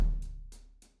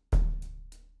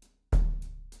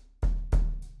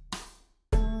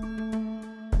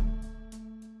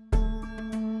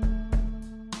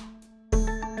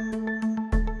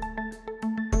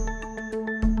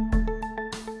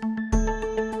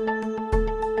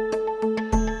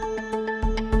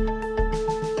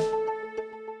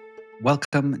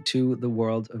Welcome to the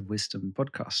World of Wisdom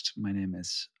podcast. My name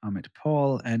is Amit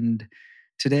Paul, and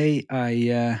today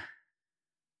I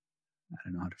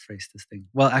don't know how to phrase this thing.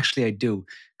 Well, actually, I do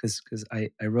because I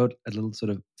wrote a little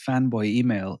sort of fanboy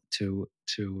email to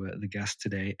the guest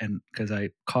today, and because I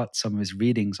caught some of his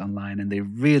readings online, and they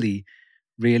really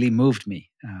moved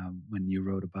me when you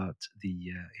wrote about the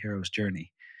hero's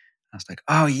journey. I was like,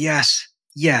 oh yes,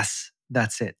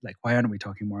 that's it. Like, why aren't we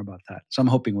talking more about that? So I'm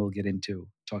hoping we'll get into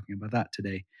talking about that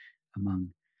today, among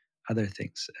other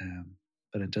things.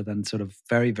 But until then, sort of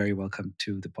very welcome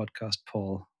to the podcast,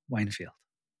 Paul Weinfield.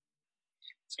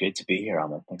 It's great to be here,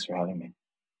 Amit. Thanks for having me.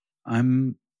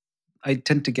 I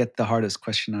tend to get the hardest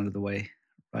question out of the way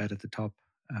right at the top,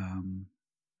 and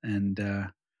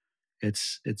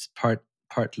it's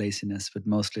part laziness, but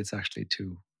mostly it's actually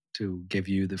to give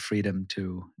you the freedom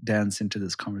to dance into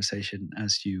this conversation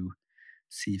as you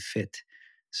see fit.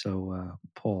 So,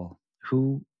 Paul,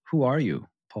 who are you,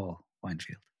 Paul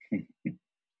Weinfield? You're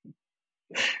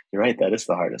right. That is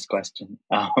the hardest question.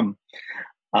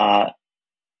 Uh,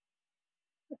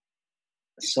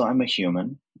 so I'm a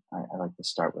human. I like to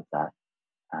start with that.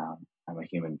 I'm a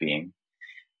human being.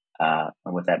 And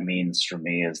what that means for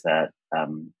me is that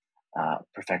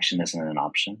perfection isn't an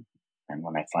option. And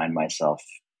when I find myself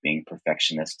being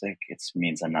perfectionistic, it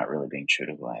means I'm not really being true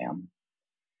to who I am.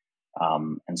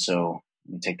 And so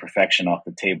when you take perfection off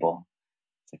the table,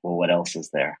 it's like, well, what else is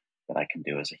there that I can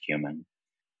do as a human?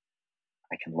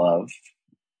 I can love.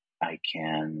 I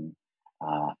can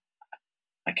uh,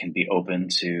 I can be open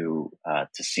to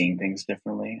seeing things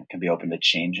differently. I can be open to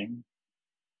changing.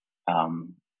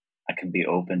 I can be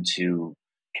open to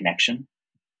connection,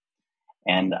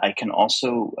 and I can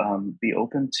also be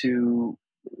open to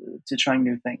trying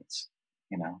new things.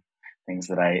 You know, things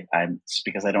that I'm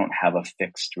because I don't have a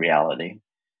fixed reality.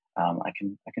 I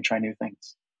can try new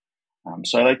things.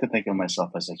 So I like to think of myself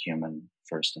as a human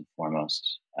first and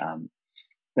foremost.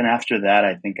 Then after that,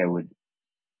 I think I would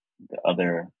the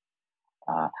other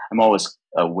I'm always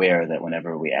aware that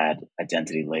whenever we add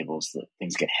identity labels, that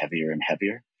things get heavier and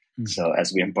heavier. Mm-hmm. So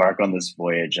as we embark on this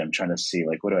voyage, I'm trying to see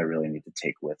like, what do I really need to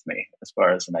take with me as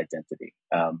far as an identity?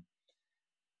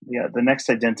 The next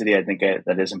identity I think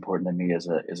that is important to me is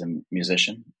a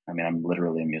musician. I mean, I'm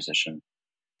literally a musician,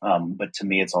 but to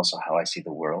me, it's also how I see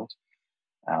the world.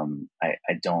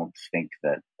 I don't think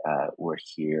that we're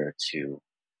here to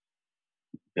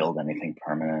build anything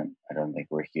permanent. I don't think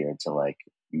we're here to like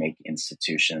make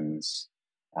institutions.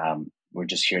 We're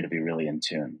just here to be really in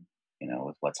tune,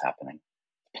 with what's happening,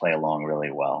 play along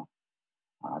really well,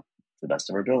 to the best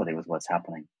of our ability with what's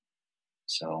happening.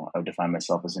 So I would define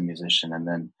myself as a musician,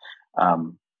 and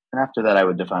after that, I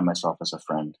would define myself as a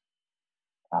friend.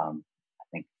 I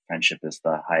think friendship is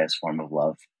the highest form of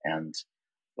love, and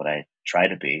what I try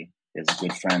to be is a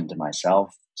good friend to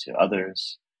myself, to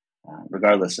others,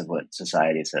 regardless of what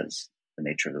society says the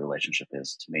nature of the relationship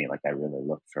is. To me, like I really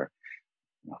look for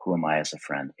who am I as a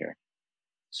friend here.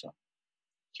 So,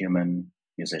 human,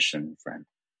 musician, friend.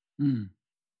 Mm.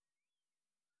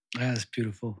 That's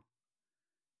beautiful.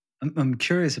 I'm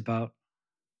curious about.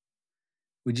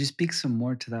 Would you speak some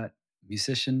more to that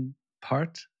musician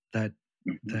part? That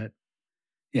Mm-hmm. that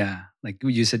yeah, like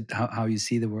you said, how you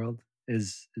see the world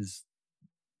is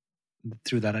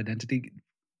through that identity.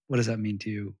 What does that mean to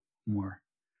you more?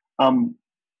 Um,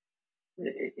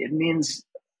 it means,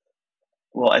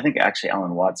 well, I think actually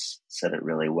Alan Watts said it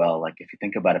really well. Like if you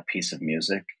think about a piece of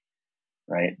music,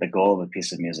 right? The goal of a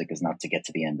piece of music is not to get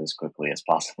to the end as quickly as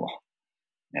possible.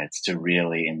 It's to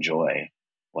really enjoy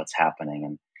what's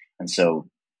happening, and so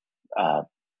uh,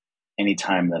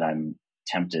 anytime that I'm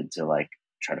tempted to like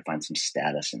try to find some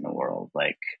status in the world,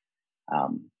 like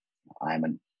um, I'm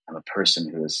I'm a person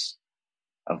who is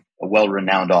a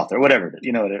well-renowned author, whatever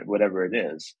whatever it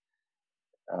is.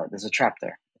 There's a trap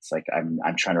there. It's like I'm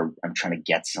trying to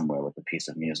get somewhere with a piece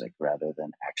of music rather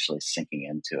than actually sinking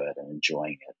into it and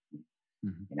enjoying it,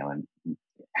 Mm-hmm. and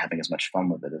having as much fun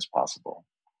with it as possible.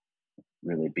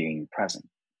 Really being present.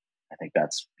 I think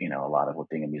that's a lot of what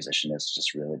being a musician is,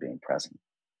 just really being present.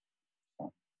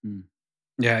 So, Mm.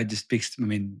 Yeah, it just speaks. I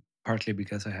mean, partly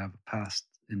because I have a past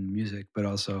in music, but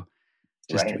also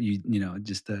just right.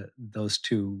 just those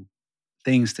two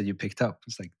things that you picked up.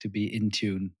 It's like to be in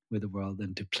tune with the world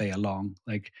and to play along.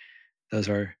 Like those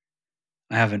are.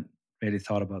 I haven't really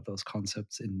thought about those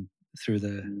concepts in through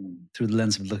the Mm. through the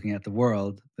lens of looking at the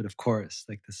world. But of course,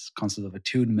 like this concept of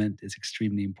attunement is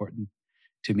extremely important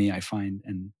to me. I find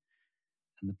and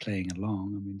the playing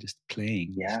along. I mean, just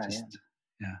playing is Yeah, yeah, just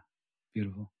yeah,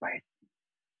 beautiful. right.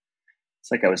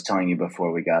 It's like I was telling you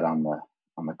before we got on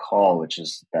the call, which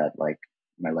is that like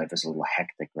my life is a little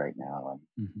hectic right now, and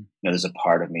Hmm. there's a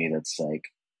part of me that's like,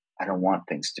 I don't want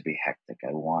things to be hectic.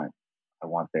 I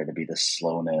want there to be this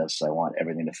slowness. I want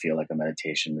everything to feel like a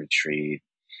meditation retreat.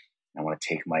 I want to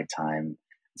take my time.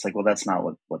 It's like, well, that's not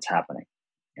what's happening.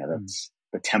 That's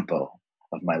the tempo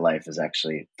of my life is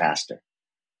actually faster.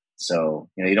 So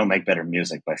you don't make better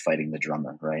music by fighting the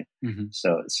drummer, right? Hmm.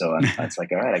 So it's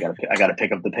like, all right, I gotta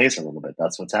pick up the pace a little bit.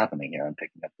 That's what's happening here. I'm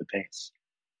picking up the pace,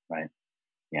 right?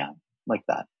 Yeah, like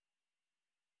that.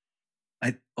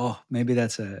 Maybe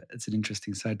it's an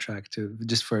interesting sidetrack to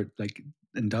just for like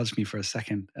indulge me for a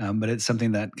second. But it's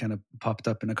something that kind of popped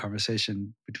up in a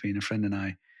conversation between a friend and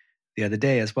I the other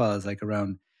day, as well as like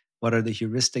around what are the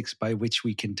heuristics by which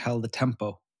we can tell the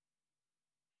tempo.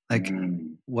 Like,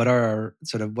 Mm, what are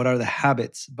the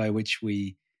habits by which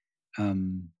we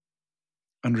um,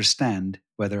 understand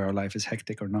whether our life is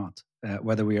hectic or not,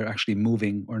 whether we are actually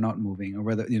moving or not moving, or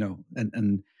whether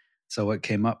and so what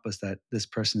came up was that this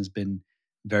person has been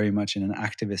very much in an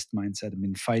activist mindset and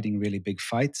been fighting really big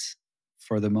fights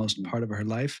for the most mhm, part of her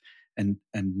life, and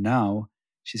now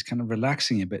she's kind of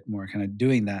relaxing a bit more, kind of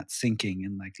doing that thinking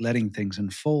and like letting things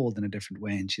unfold in a different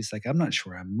way. And she's like, I'm not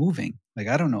sure I'm moving. Like,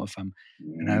 I don't know if I'm.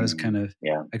 And I was kind of,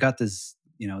 yeah, I got this,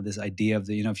 this idea of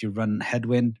if you run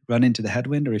into the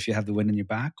headwind, or if you have the wind in your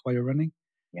back while you're running,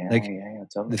 yeah, like yeah, yeah,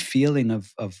 the totally. feeling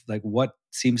of like what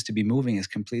seems to be moving is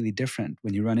completely different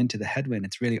when you run into the headwind.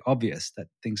 It's really obvious that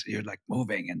things you're like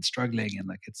moving and struggling, and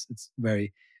like it's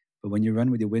very. But when you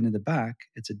run with your wind in the back,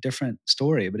 it's a different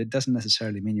story. But it doesn't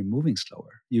necessarily mean you're moving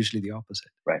slower. Usually the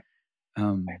opposite. Right,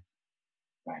 right, Um,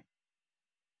 right.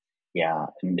 Yeah,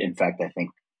 and in fact, I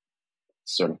think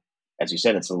sort of, as you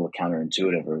said, it's a little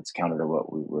counterintuitive, or it's counter to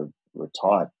what we were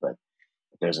taught. But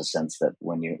there's a sense that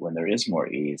when there is more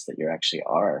ease, that you actually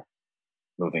are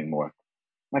moving more,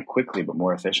 not quickly, but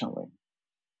more efficiently,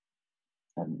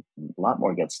 and a lot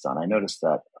more gets done. I noticed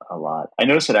that a lot. I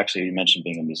noticed it actually. You mentioned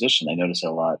being a musician. I notice it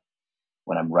a lot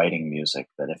when I'm writing music.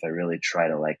 That if I really try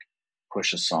to like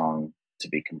push a song to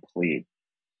be complete,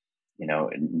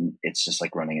 it's just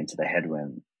like running into the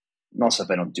headwind. And also,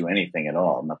 if I don't do anything at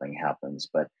all, nothing happens.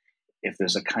 But if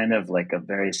there's a kind of like a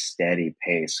very steady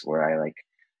pace where I like,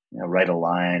 write a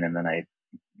line and then I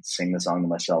sing the song to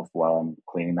myself while I'm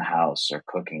cleaning the house or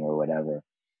cooking or whatever,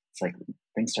 it's like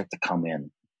things start to come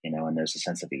in, and there's a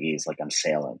sense of ease, like I'm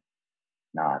sailing,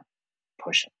 not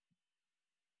pushing.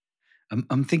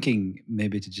 I'm thinking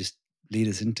maybe to just lead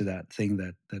us into that thing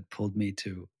that pulled me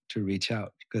to reach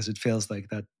out, because it feels like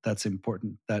that's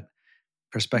important. That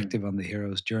Mm, perspective on the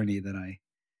hero's journey that I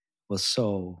was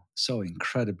so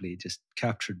incredibly just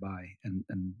captured by, and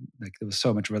like there was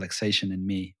so much relaxation in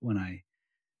me when I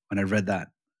read that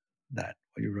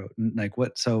what you wrote. Like,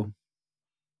 what? So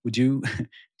would you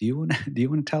do you want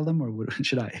to tell them, or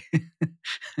should I?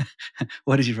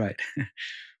 What did you write?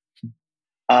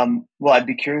 well, I'd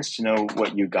be curious to know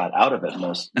what you got out of it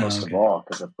Oh, most of okay, all,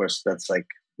 because of course that's like,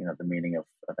 the meaning of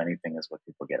anything is what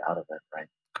people get out of it, right?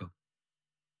 cool.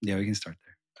 Yeah, we can start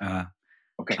there.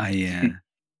 Okay. I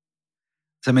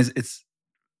so I mean, it's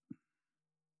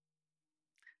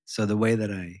so the way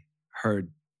that I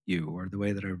heard you, or the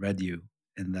way that I read you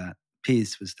in that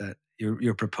piece, was that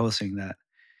you're proposing that,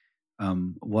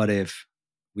 what if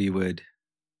we would,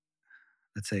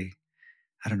 let's say,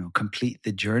 I don't know, complete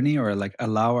the journey, or like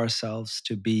allow ourselves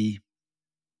to be.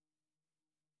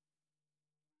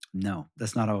 No,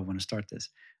 that's not how I want to start this.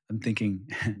 I'm thinking,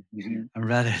 Mhm, I'm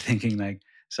rather thinking like,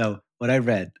 so what I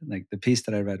read, like the piece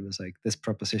that I read was like this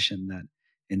proposition that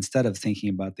instead of thinking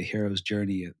about the hero's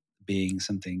journey of being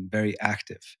something very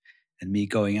active and me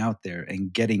going out there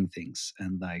and getting things,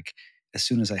 and like as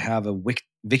soon as I have a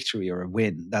victory or a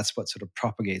win, that's what sort of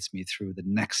propagates me through the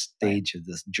next right. stage of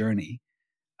this journey.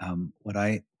 What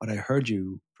I heard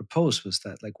you propose was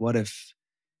that, like,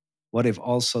 what if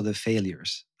also the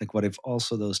failures, like what if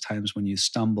also those times when you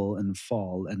stumble and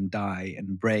fall and die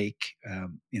and break,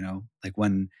 like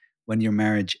when your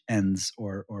marriage ends,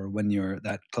 or when you're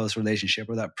that close relationship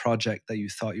or that project that you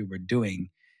thought you were doing,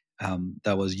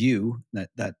 that was you,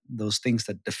 that those things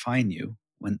that define you,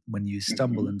 when you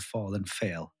stumble Hmm. and fall and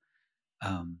fail,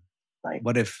 um, Right.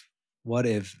 what if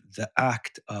the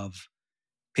act of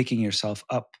picking yourself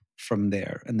up from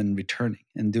there and then returning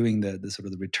and doing the sort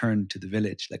of the return to the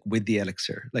village, like with the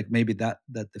elixir, like maybe that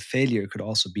the failure could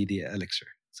also be the elixir.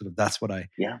 Sort of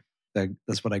Yeah,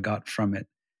 that's what I got from it.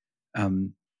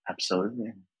 um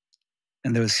absolutely.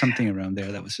 and there was something around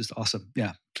there that was just awesome.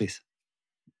 Yeah, please.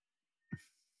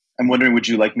 I'm wondering, would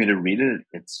you like me to read it?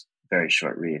 It's a very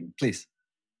short read. Please.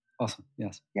 Awesome.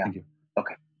 Yes, Yeah. thank you.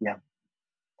 Okay. Yeah.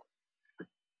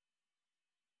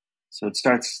 So it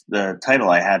starts, the title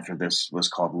I had for this was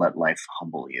called Let Life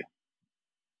Humble You.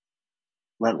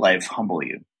 Let life humble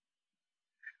you.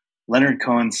 Leonard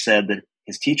Cohen said that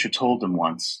his teacher told him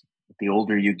once that the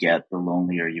older you get, the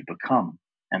lonelier you become,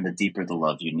 and the deeper the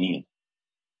love you need.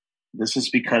 This is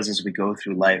because as we go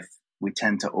through life, we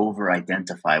tend to over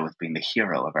identify with being the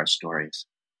hero of our stories.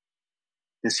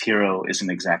 This hero isn't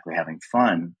exactly having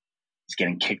fun, he's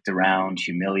getting kicked around,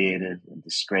 humiliated, and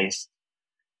disgraced.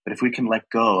 But if we can let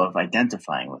go of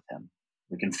identifying with him,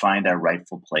 we can find our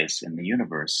rightful place in the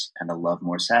universe and a love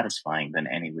more satisfying than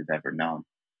any we've ever known.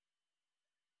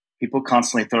 People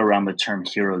constantly throw around the term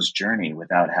hero's journey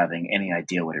without having any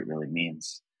idea what it really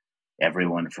means.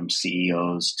 Everyone from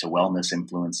CEOs to wellness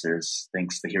influencers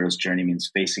thinks the hero's journey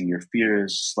means facing your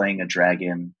fears, slaying a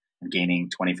dragon, and gaining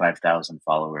 25,000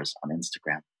 followers on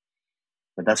Instagram.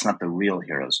 But that's not the real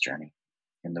hero's journey.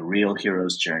 In the real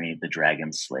hero's journey, the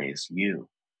dragon slays you.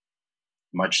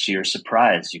 Much to your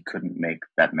surprise, you couldn't make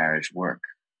that marriage work.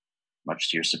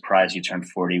 Much to your surprise, you turned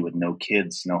 40 with no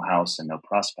kids, no house, and no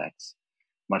prospects.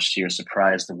 Much to your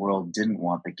surprise, the world didn't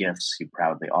want the gifts you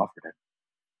proudly offered it.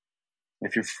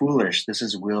 If you're foolish, this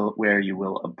is where you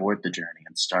will abort the journey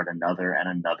and start another and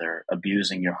another,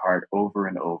 abusing your heart over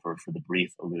and over for the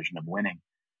brief illusion of winning.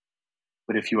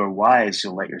 But if you are wise,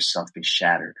 you'll let yourself be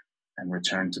shattered and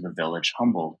return to the village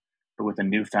humbled, but with a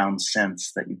newfound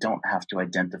sense that you don't have to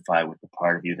identify with the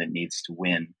part of you that needs to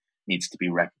win, needs to be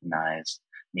recognized,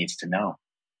 needs to know.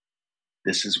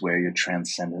 This is where your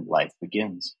transcendent life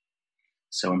begins.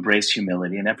 So embrace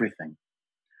humility in everything.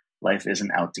 Life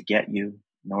isn't out to get you,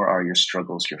 nor are your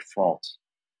struggles your fault.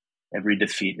 Every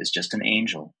defeat is just an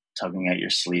angel tugging at your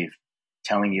sleeve,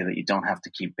 telling you that you don't have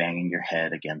to keep banging your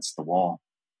head against the wall.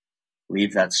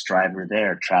 Leave that striver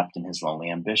there, trapped in his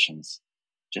lonely ambitions.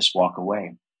 Just walk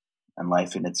away, and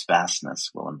life in its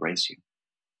vastness will embrace you.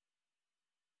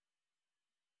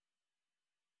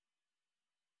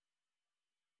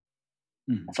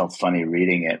 I Mm. felt funny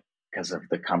reading it because of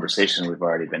the conversation we've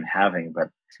already been having, but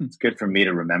it's good for me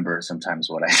to remember sometimes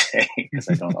what I say because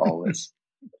I don't always.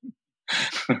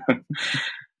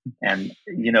 And,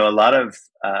 a lot of,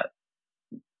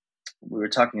 we were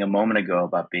talking a moment ago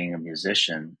about being a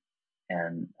musician,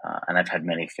 and I've had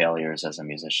many failures as a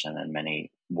musician and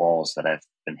many walls that I've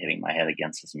been hitting my head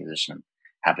against as a musician.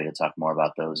 Happy to talk more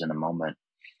about those in a moment.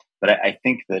 But I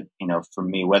think that for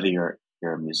me, whether you're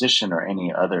a musician or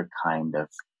any other kind of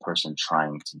person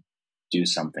trying to do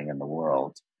something in the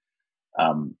world,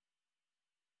 um,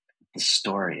 the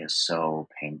story is so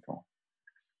painful,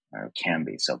 or can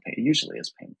be so painful. Usually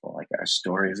is painful. Like our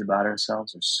stories about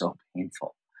ourselves are so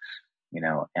painful,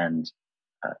 and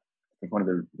I think one of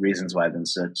the reasons why I've been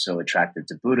so attracted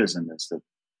to Buddhism is that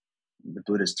the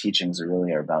Buddhist teachings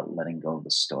are about letting go of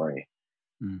the story.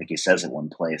 Mm. Like he says at one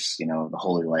place, the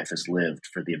holy life is lived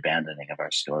for the abandoning of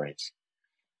our stories.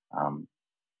 Um,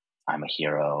 I'm a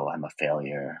hero. I'm a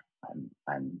failure.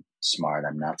 I'm smart.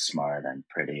 I'm not smart. I'm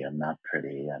pretty. I'm not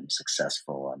pretty. I'm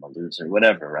successful. I'm a loser.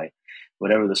 Whatever, right?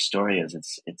 Whatever the story is,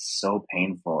 it's so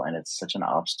painful, and it's such an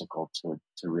obstacle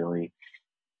to really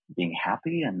being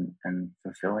happy and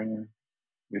fulfilling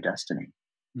your destiny.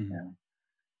 You Mm. know?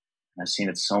 I've seen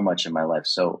it so much in my life.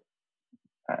 So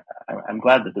I'm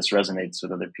glad that this resonates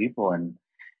with other people, and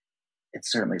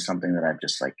it's certainly something that I've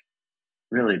just like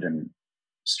really been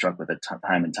struck with it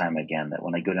time and time again. That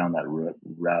when I go down that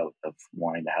route of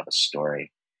wanting to have a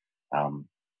story,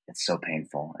 it's so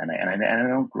painful, and I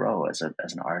don't grow as an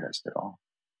artist at all,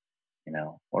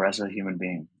 or as a human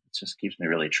being. It just keeps me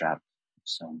really trapped.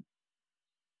 So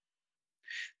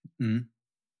Mm.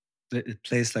 It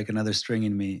plays like another string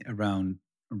in me around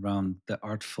the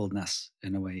artfulness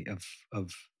in a way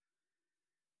of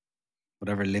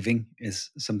whatever living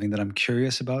is something that I'm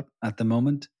curious about at the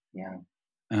moment. yeah,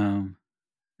 Um,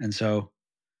 and so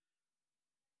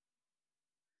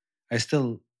I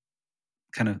still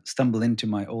kind of stumble into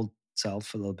my old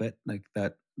self a little bit, like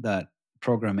that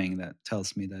programming that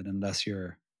tells me that unless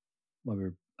you're what we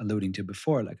were alluding to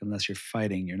before, like unless you're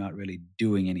fighting, you're not really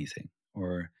doing anything,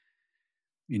 or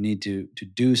you need to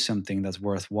do something that's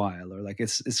worthwhile, or like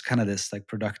it's kind of this like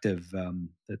productive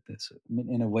that this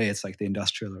in a way it's like the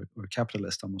industrial or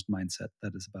capitalist almost mindset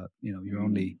that is about you're mm,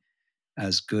 only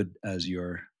as good as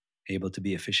you're able to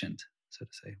be efficient, so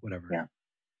to say, whatever, yeah, yeah,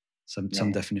 some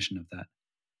yeah, definition of that.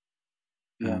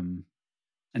 yeah, um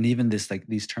and even this like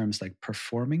these terms like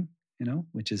performing,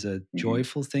 which is a hmm,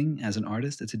 joyful thing as an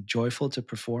artist. It's a joyful to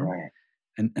perform, right,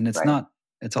 and it's right, not,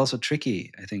 it's also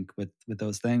tricky, I think, with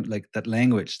those things, like that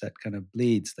language that kind of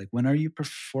bleeds, like when are you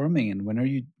performing and when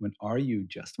are you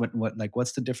just what like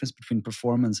what's the difference between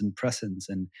performance and presence,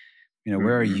 and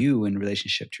Where are Hmm. you in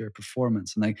relationship to your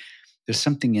performance? And like, there's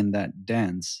something in that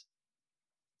dance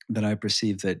that I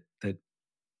perceive that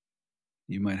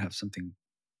you might have something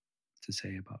to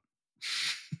say about.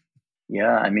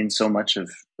 Yeah, I mean, so much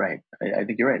of right. I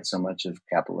think you're right. So much of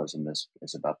capitalism is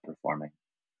about performing.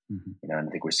 Hmm. And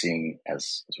I think we're seeing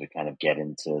as we kind of get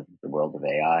into the world of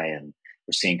AI, and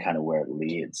we're seeing kind of where it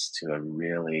leads to a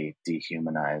really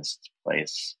dehumanized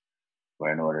place,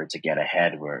 where in order to get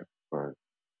ahead, we're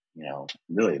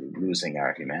really losing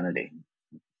our humanity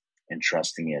and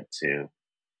trusting it to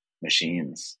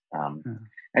machines. Yeah,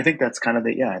 I think that's kind of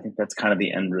the yeah. I think that's kind of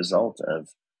the end result of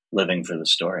living for the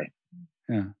story.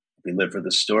 yeah, If you live for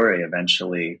the story,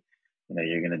 eventually,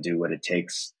 you're going to do what it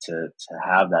takes to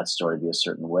have that story be a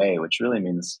certain way, which really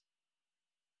means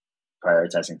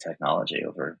prioritizing technology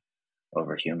over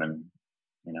human.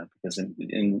 Because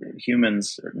in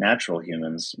humans, or natural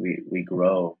humans, we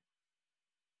grow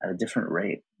at a different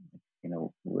rate.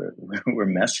 We're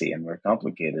messy and we're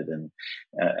complicated, and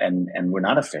we're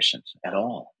not efficient at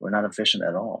all. We're not efficient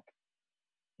at all.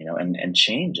 And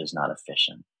change is not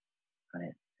efficient,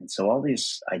 right? And so all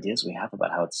these ideas we have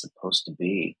about how it's supposed to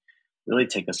be really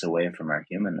take us away from our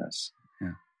humanness.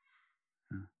 yeah,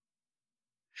 yeah.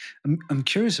 I'm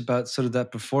curious about sort of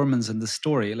that performance and the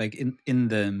story, like in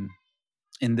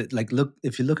the like, look,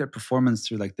 if you look at performance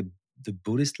through like the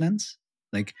Buddhist lens,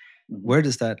 like, Hmm. where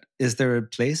does that, is there a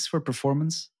place for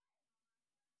performance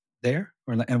there,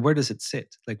 or like, and where does it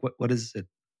sit? Like, what is it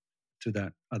to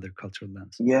that other cultural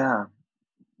lens? Yeah.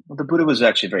 Well, the Buddha was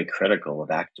actually very critical of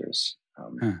actors,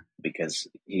 Huh. because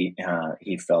he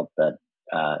felt that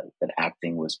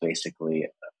acting was basically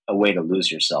a way to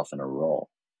lose yourself in a role,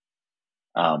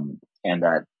 and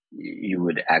that you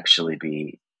would actually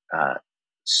be uh,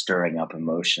 stirring up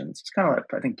emotions. It's kind of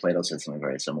like, I think Plato said something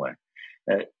very similar.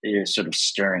 That you're sort of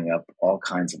stirring up all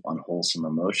kinds of unwholesome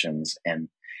emotions, and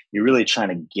you're really trying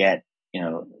to get,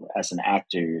 as an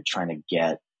actor, you're trying to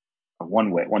get,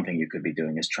 one thing you could be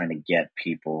doing is trying to get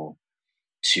people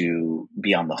to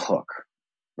be on the hook,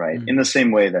 right? In Mm. the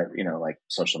same way that, like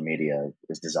social media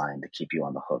is designed to keep you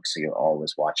on the hook. So you're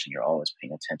always watching, you're always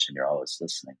paying attention, you're always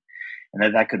listening.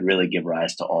 And that could really give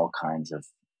rise to all kinds of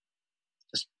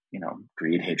just,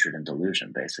 greed, hatred, and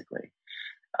delusion, basically.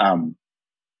 Um,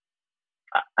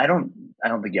 I don't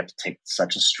think you have to take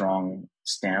such a strong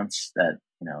stance that,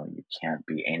 you can't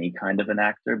be any kind of an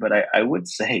actor. But I would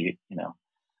say,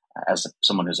 as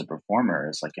someone who's a performer,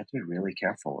 is like, you have to be really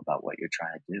careful about what you're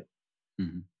trying to do.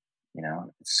 Mhm.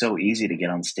 It's so easy to get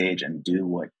on stage and do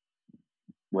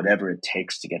whatever it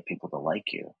takes to get people to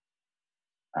like you,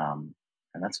 and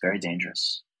that's very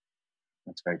dangerous.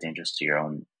 That's very dangerous to your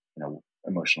own,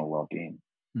 emotional well-being.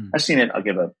 Mm. I've seen it. I'll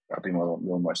be more, a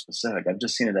little more specific. I've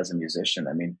just seen it as a musician.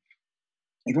 I mean,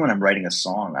 even when I'm writing a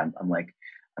song, I'm like,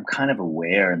 I'm kind of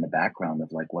aware in the background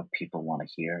of like what people want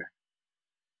to hear.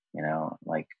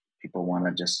 Like, people want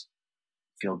to just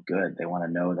feel good. They want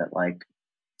to know that, like,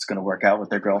 it's going to work out with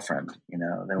their girlfriend. They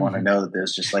want to Mhm. know that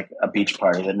there's just like a beach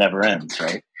party that never ends,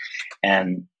 right?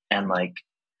 And like,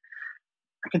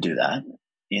 I could do that,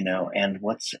 and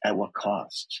what's at what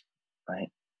cost,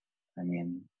 right? I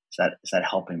mean, is that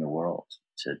helping the world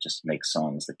to just make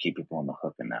songs that keep people on the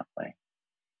hook in that way?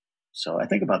 So I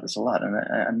think about this a lot, and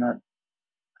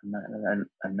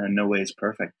I'm in no ways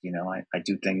perfect. I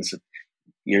do things that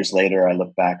years later I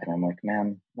look back and I'm like,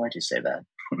 man, why'd you say that?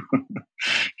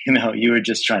 You were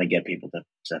just trying to get people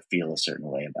to feel a certain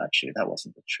way about you. That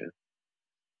wasn't the truth.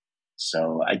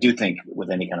 So I do think with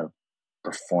any kind of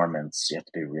performance, you have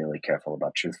to be really careful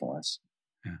about truthfulness.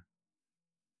 Yeah.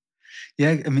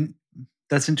 Yeah, I mean,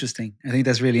 that's interesting. I think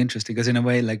that's really interesting because in a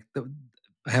way, like,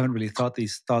 I haven't really thought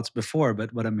these thoughts before,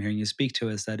 but what I'm hearing you speak to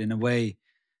is that in a way,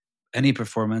 any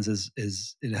performance is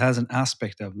it has an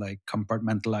aspect of like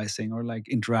compartmentalizing or like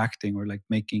interacting or like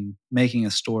making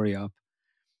a story up.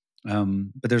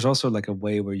 But there's also like a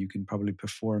way where you can probably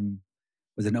perform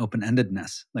with an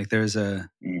open-endedness. Like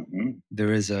Hmm.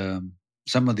 there is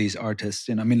some of these artists,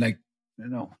 I mean, like,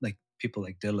 like people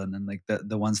like Dylan and like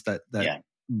the ones that Yeah,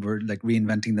 were like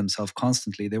reinventing themselves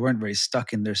constantly. They weren't very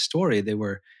stuck in their story. They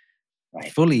were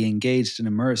right, fully engaged and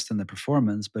immersed in the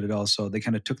performance, but it also, they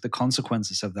kind of took the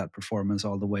consequences of that performance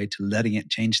all the way to letting it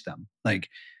change them. Like,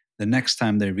 the next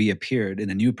time they reappeared in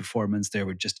a new performance, they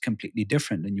were just completely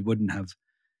different, and you wouldn't have,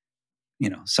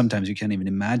 sometimes you can't even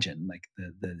imagine like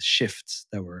the shifts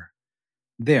that were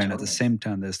there. And at the totally. same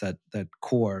time, there's that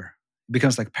core, it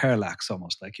becomes like parallax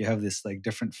almost. Like, you have this like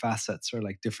different facets or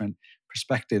like different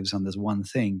perspectives on this one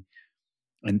thing,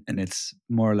 and it's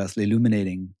more or less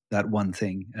illuminating that one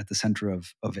thing at the center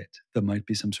of it. There might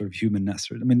be some sort of humanness.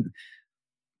 I mean,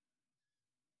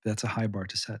 that's a high bar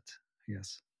to set.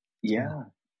 Yes, as well. Yeah.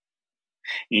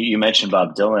 You mentioned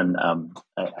Bob Dylan.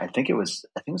 I think it was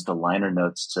the liner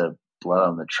notes to Blood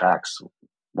on the Tracks,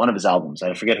 one of his albums.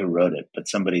 I forget who wrote it, but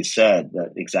somebody said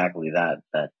that exactly that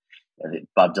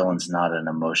Bob Dylan's not an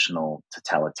emotional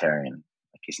totalitarian.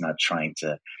 Like he's not trying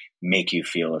to make you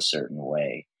feel a certain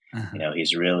way. Uh-huh.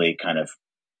 He's really kind of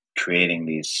creating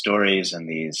these stories and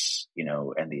these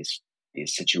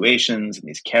situations and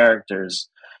these characters,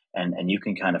 and you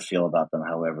can kind of feel about them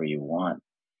however you want,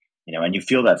 and you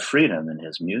feel that freedom in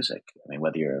his music. I mean,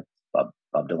 whether you're a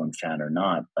Bob Dylan fan or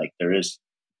not, like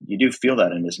you do feel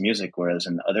that in his music. Whereas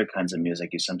in other kinds of music,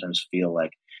 you sometimes feel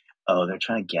like, oh, they're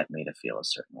trying to get me to feel a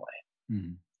certain way,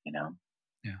 Mhm. you know,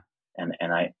 Yeah, and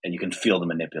you can feel the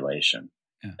manipulation.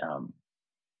 yeah. Um,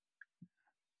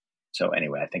 so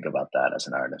anyway, I think about that as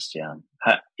an artist. Yeah,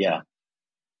 yeah,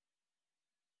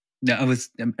 Yeah,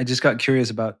 I just got curious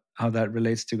about how that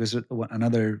relates to, because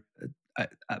another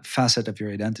facet of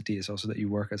your identity is also that you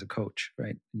work as a coach,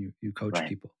 right? You coach right,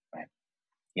 people. right,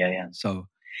 yeah, yeah, So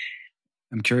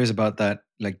I'm curious about that,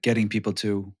 like getting people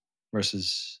to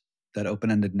versus that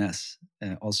open-endedness,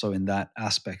 also in that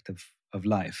aspect of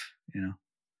life.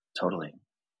 totally.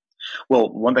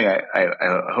 Well, one thing I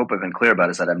hope I've been clear about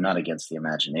is that I'm not against the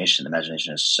imagination.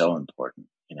 Imagination is so important,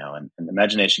 and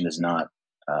imagination is not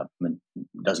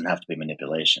doesn't have to be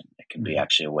manipulation. It can be Hmm.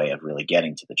 actually a way of really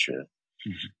getting to the truth.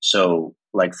 Hmm. So,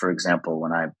 like for example,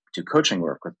 when I do coaching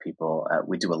work with people,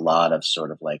 we do a lot of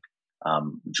sort of like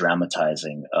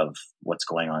dramatizing of what's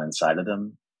going on inside of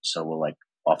them. So we'll like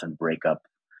often break up,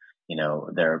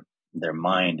 their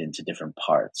mind into different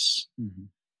parts, Hmm.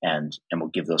 and we'll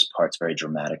give those parts very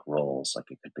dramatic roles. Like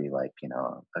it could be like,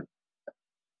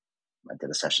 I did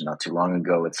a session not too long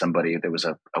ago with somebody. There was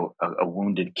a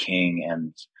wounded king,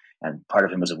 and part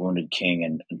of him was a wounded king,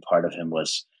 and part of him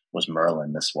was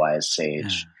Merlin, this wise Yeah.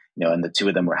 sage. And the two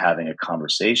of them were having a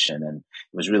conversation, and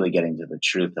it was really getting to the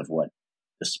truth of what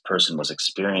this person was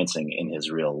experiencing in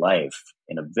his real life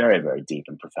in a very, very deep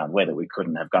and profound way that we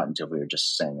couldn't have gotten to if we were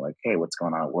just saying like, "Hey, what's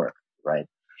going on at work?" Right?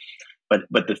 But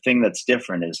the thing that's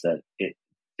different is that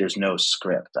there's no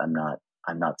script. I'm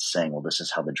not saying, well, this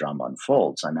is how the drama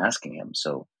unfolds. I'm asking him,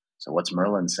 so what's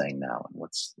Merlin saying now, and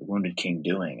what's the wounded king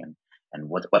doing, and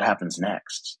what happens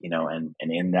next, and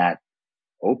in that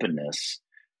openness,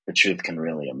 the truth can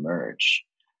really emerge.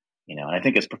 And I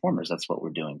think as performers, that's what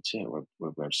we're doing too.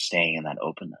 We're staying in that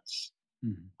openness.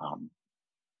 Hmm. Um,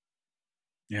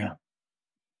 Yeah. yeah,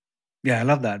 Yeah, I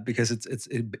love that, because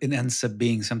it ends up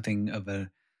being something of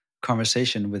a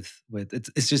conversation with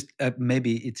it's just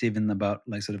maybe it's even about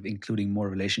like sort of including more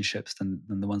relationships than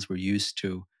the ones we're used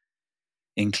to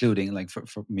including, like I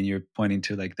mean, you're pointing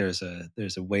to like there's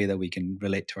a way that we can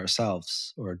relate to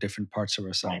ourselves or different parts of right,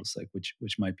 ourselves, like which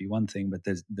might be one thing, but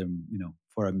there's the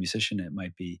for a musician it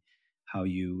might be how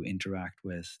you interact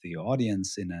with the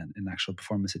audience in an actual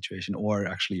performance situation, or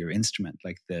actually your instrument,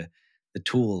 like the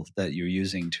tool that you're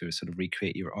using to sort of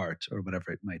recreate your art or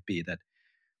whatever it might be, that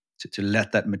to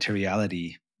let that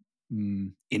materiality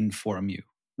inform you,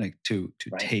 like to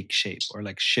right, take shape, or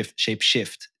like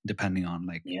shift depending on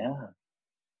like yeah,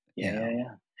 yeah, yeah. yeah,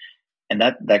 yeah. And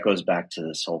that goes back to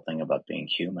this whole thing about being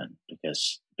human,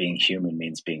 because being human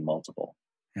means being multiple.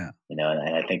 Yeah. And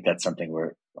I think that's something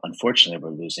unfortunately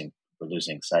we're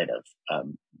losing sight of,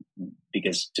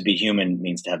 because to be human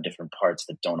means to have different parts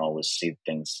that don't always see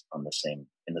things in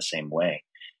the same way.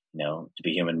 To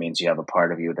be human means you have a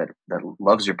part of you that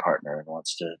loves your partner and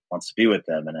wants to be with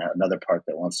them, and another part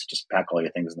that wants to just pack all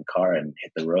your things in the car and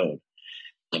hit the road.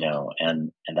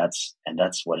 And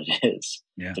that's what it is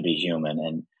Yeah. to be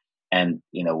human. And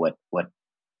what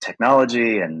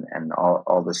technology and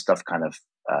all this stuff kind of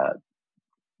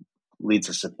leads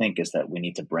us to think is that we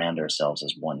need to brand ourselves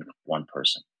as one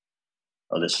person.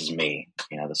 Oh, this is me.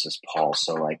 This is Paul.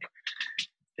 So like,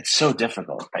 it's so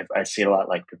difficult. I see it a lot.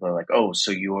 Like people are like, oh,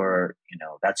 so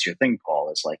that's your thing,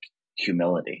 Paul. Is like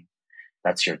humility.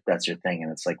 That's your thing.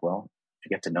 And it's like, well, if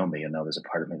you get to know me, there's a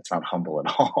part of me that's not humble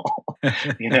at all.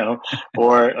 you know,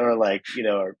 or like,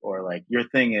 or like your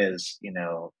thing is, you're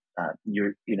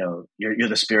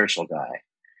the spiritual guy.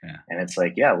 Yeah. And it's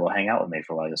like, yeah, well, hang out with me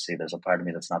for a while. You'll see there's a part of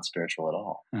me that's not spiritual at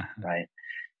all. Uh-huh. Right.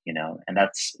 And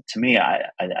that's, to me, I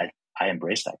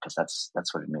embrace that, because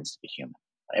that's what it means to be human.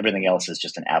 Everything else is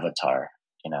just an avatar,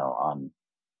 on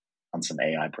some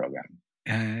AI program.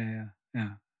 Yeah, yeah, yeah, yeah,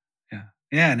 yeah,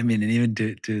 yeah. And I mean, and even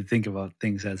to think about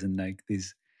things as in like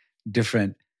these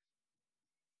different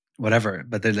whatever,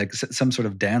 but there's like some sort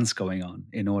of dance going on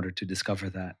in order to discover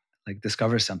that, like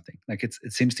discover something. Like it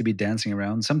seems to be dancing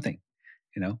around something,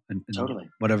 and Totally.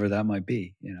 whatever that might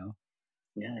be. Yeah.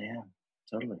 Yeah.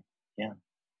 Totally. Yeah.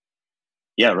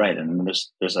 yeah, right. And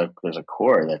there's a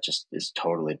core that just is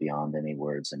totally beyond any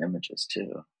words and images too,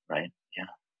 right?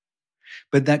 Yeah.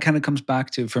 But that kind of comes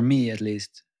back to, for me at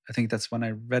least, I think that's when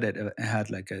I read it, I had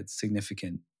like a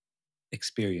significant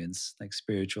experience, like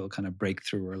spiritual kind of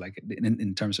breakthrough, or like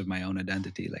in terms of my own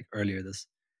identity, like earlier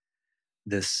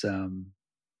this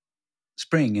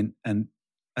spring. And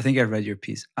I think I read your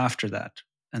piece after that.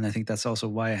 And I think that's also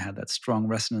why I had that strong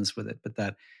resonance with it, but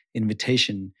that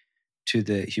invitation to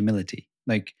the humility,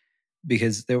 like,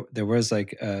 because there was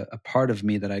like a part of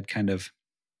me that I'd kind of,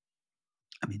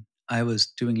 I mean, I was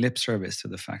doing lip service to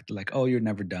the fact that, like, oh, you're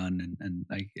never done, and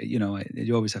like,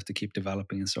 you always have to keep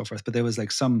developing and so forth. But there was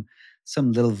like some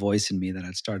little voice in me that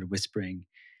had started whispering,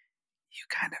 you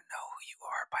kind of know who you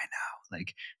are by now.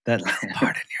 Like that little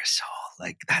part in your soul,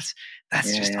 like that's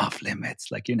Yeah, just yeah. off limits.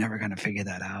 Like you're never gonna figure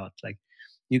that out. Like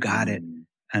you got it. Mm,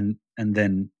 And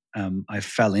then I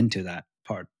fell into that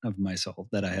part of my soul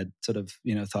that I had sort of,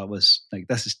 thought was like,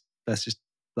 that's just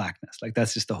blackness. Like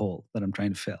that's just the hole that I'm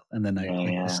trying to fill. And then I yeah,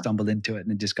 like yeah. stumbled into it,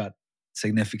 and it just got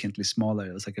significantly smaller.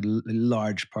 It was like a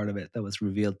large part of it that was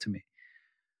revealed to me.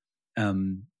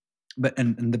 um but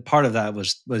and the part of that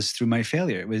was through my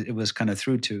failure. It was kind of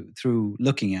through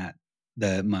looking at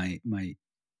my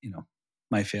you know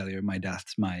my failure, my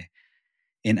deaths, my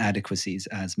inadequacies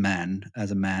as a man,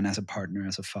 as a partner,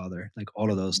 as a father. Like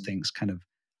all of those Mm, things kind of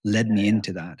led yeah, me yeah.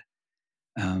 into that.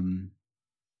 um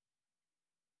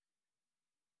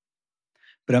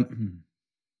but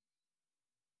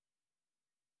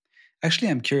actually,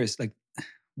 I'm curious, like,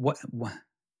 what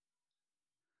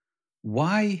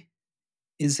why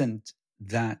isn't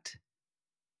that,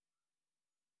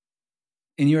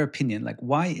 in your opinion, like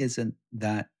why isn't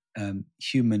that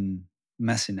human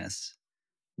messiness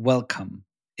welcome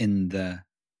in the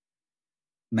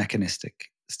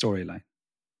mechanistic storyline?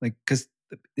 Like, because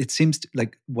it seems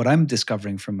like what I'm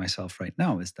discovering from myself right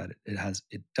now is that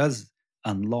it does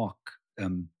unlock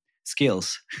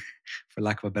skills, for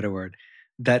lack of a better word,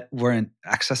 that weren't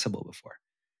accessible before.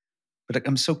 But like,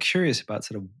 I'm so curious about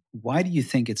sort of, why do you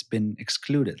think it's been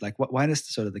excluded? Like, why does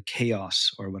the sort of the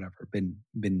chaos or whatever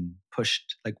been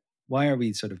pushed? Like, why are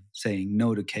we sort of saying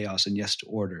no to chaos and yes to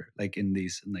order? Like in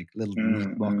these like little neat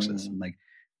Mm, boxes, and mm. like,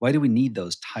 why do we need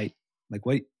those tight? Like,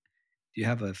 what do you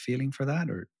have a feeling for that,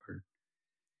 or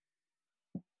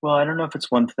Well, I don't know if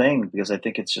it's one thing because I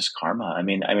think it's just karma. I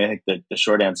think the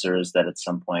short answer is that at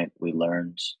some point we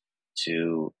learned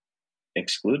to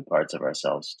exclude parts of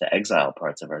ourselves, to exile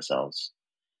parts of ourselves.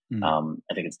 mm,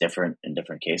 I think it's different in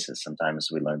different cases. Sometimes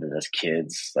we learned it as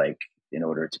kids, like in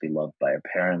order to be loved by our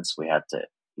parents, we had to,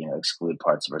 exclude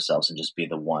parts of ourselves and just be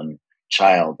the one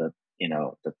child that,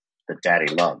 that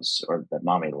daddy loves or that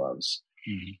mommy loves.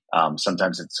 mm,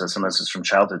 Sometimes it's from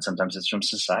childhood, sometimes it's from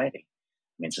society.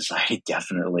 I mean, society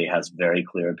definitely has very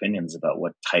clear opinions about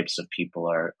what types of people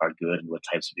are good and what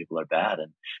types of people are bad.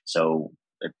 And so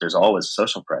there's always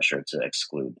social pressure to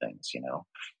exclude things,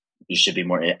 you should be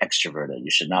more extroverted.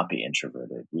 You should not be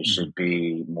introverted. You mm, should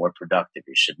be more productive.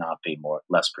 You should not be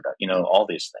less productive. All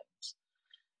these things.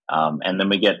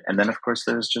 And then of course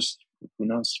there's just, who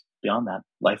knows, beyond that,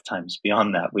 lifetimes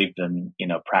beyond that, we've been,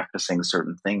 practicing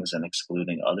certain things and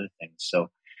excluding other things. So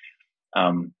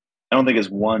I don't think it's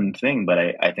one thing, but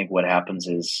I think what happens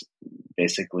is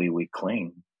basically we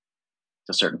cling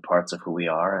to certain parts of who we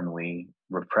are and we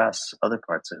repress other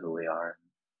parts of who we are.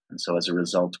 And so as a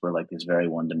result, we're like these very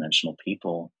one dimensional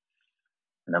people.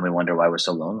 And then we wonder why we're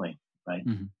so lonely, right?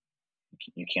 mm,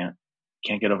 You can't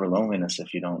get over loneliness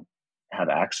if you don't have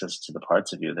access to the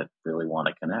parts of you that really want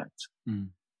to connect. mm.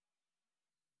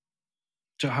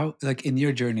 So how, like in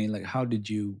your journey, like how did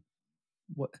you,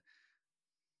 what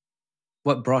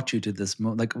what brought you to this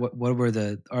moment? Like what were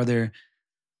the, are there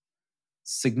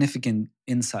significant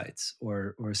insights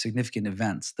or significant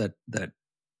events that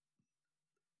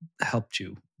helped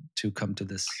you to come to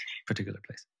this particular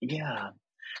place? Yeah.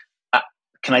 Uh,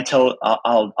 can I tell?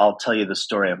 I'll tell you the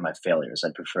story of my failures.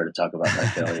 I prefer to talk about my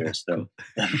failures though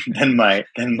Cool. than my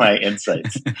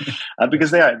insights, because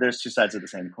there's two sides of the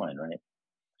same coin, right?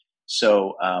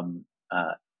 So,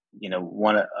 uh,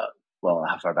 one, well,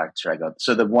 how far back should I go?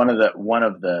 So the one of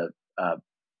the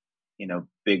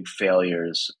big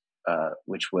failures,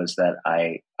 which was that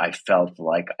I felt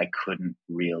like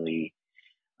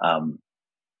um,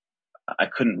 I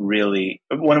couldn't really.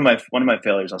 One of my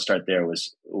failures. I'll start there.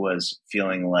 Was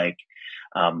feeling like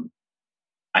um,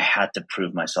 I had to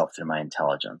prove myself through my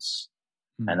intelligence,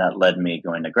 and Mm, that led me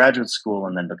going to graduate school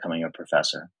and then becoming a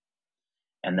professor.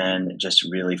 And then just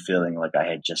really feeling like I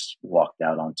had just walked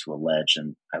out onto a ledge,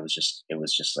 and it was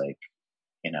just like,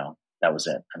 that was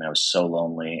it. I mean, I was so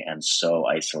lonely and so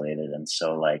isolated and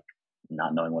so like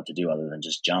not knowing what to do other than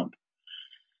just jump.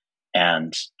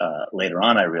 And later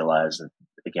on, I realized that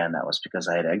again that was because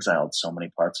I had exiled so many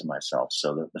parts of myself.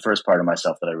 So the first part of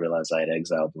myself that I realized I had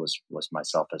exiled was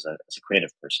myself as a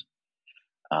creative person,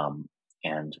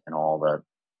 and all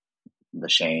the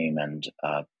shame and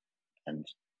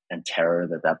and terror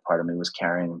that that part of me was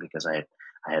carrying because I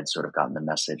had sort of gotten the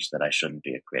message that I shouldn't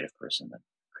be a creative person, that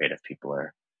creative people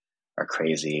are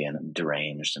crazy and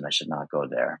deranged, and I should not go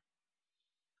there.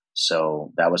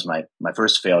 So that was my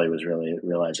first failure, was really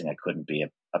realizing I couldn't be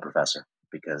a professor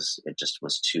because it just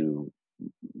was too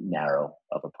narrow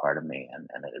of a part of me, and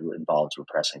it involved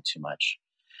repressing too much.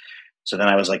 So then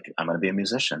I was like, I'm going to be a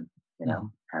musician, you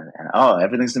know, Hmm. and oh,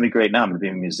 everything's going to be great now. I'm going to be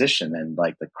a musician, and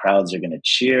like the crowds are going to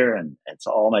cheer, and it's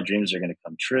all my dreams are going to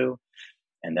come true.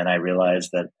 And then I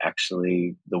realized that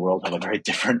actually the world had a very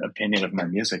different opinion of my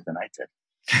music than I did.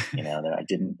 You know, that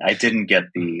I didn't get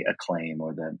the acclaim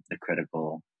or the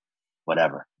critical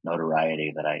whatever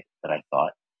notoriety that I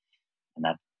thought, and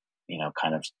that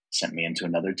kind of sent me into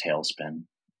another tailspin,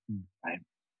 right?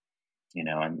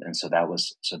 And so that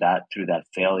was so that through that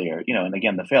failure, and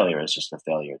again, the failure is just the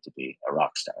failure to be a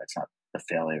rock star. It's not the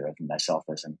failure of myself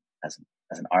as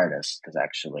an artist, because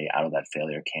actually out of that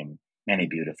failure came many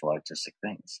beautiful artistic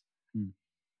things. Mm.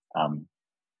 Um,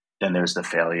 then there's the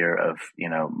failure of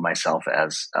myself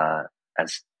as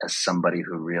somebody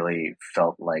who really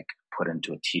felt like put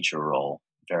into a teacher role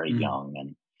very Mm. young.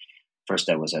 And first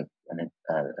I was an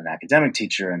academic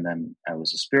teacher, and then I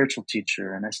was a spiritual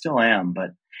teacher, and I still am,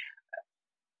 but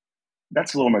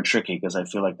that's a little more tricky because I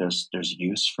feel like there's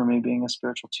use for me being a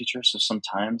spiritual teacher. So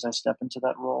sometimes I step into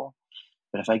that role,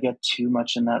 but if I get too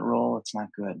much in that role, it's not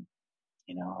good.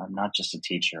 I'm not just a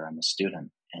teacher; I'm a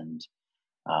student, and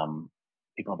um,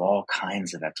 people have all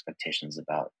kinds of expectations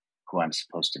about who I'm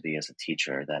supposed to be as a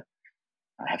teacher that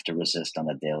I have to resist on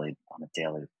a daily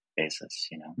basis.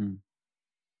 Mm.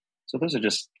 So those are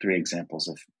just three examples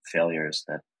of failures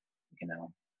that you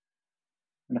know.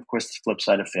 And of course, the flip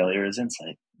side of failure is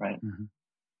insight, right? Mhm.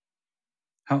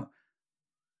 How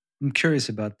I'm curious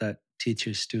about that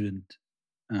teacher student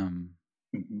um,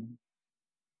 Hmm.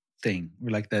 thing, or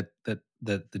like that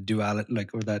the duality,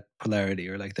 like, or that polarity,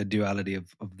 or like the duality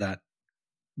of that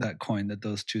coin, that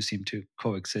those two seem to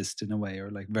coexist in a way,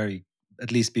 or like very,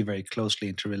 at least be very closely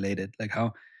interrelated. Like,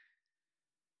 how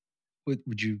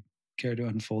would you care to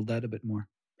unfold that a bit more?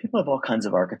 People have all kinds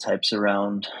of archetypes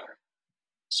around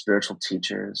spiritual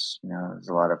teachers. There's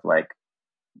a lot of like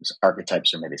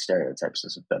archetypes, or maybe stereotypes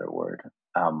is a better word.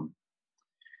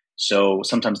 So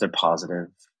sometimes they're positive.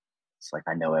 It's like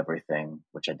I know everything,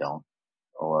 which I don't,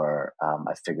 or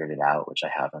I figured it out, which I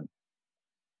haven't,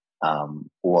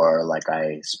 or like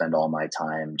I spend all my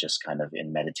time just kind of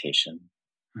in meditation,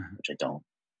 Uh-huh. which I don't.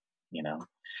 You know,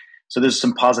 so there's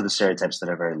some positive stereotypes that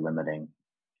are very limiting,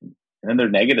 and then there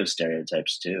are negative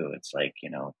stereotypes too. It's like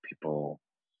people,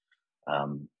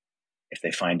 um, if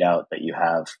they find out that you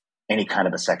have any kind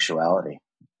of a sexuality,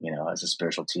 as a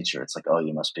spiritual teacher, it's like, oh,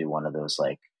 you must be one of those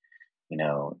like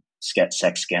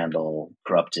sex scandal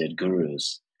corrupted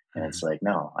gurus. And Uh-huh. it's like,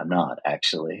 no, I'm not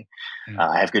actually. Yeah.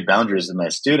 I have good boundaries with my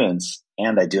students,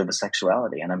 and I do have a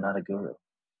sexuality, and I'm not a guru.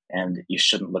 And you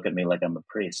shouldn't look at me like I'm a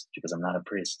priest, because I'm not a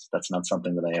priest. That's not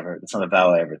something that's not a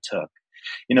vow I ever took.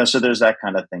 So there's that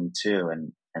kind of thing too.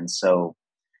 And so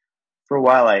for a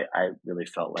while, I really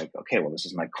felt like, okay, well, this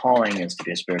is my calling, is to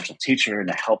be a spiritual teacher and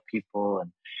to help people.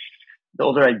 And the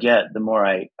older I get, the more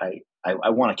I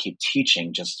want to keep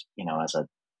teaching, just as a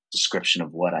description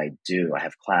of what I do. I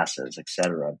have classes,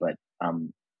 etc. But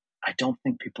I don't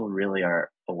think people really are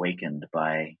awakened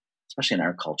by, especially in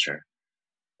our culture,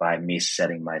 by me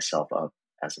setting myself up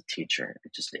as a teacher.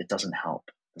 It doesn't help.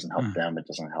 It doesn't help Huh. them. It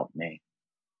doesn't help me.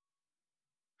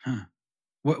 Huh.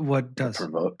 What Like a does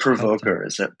help them?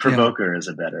 Yeah. provoker is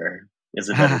a better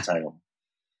title.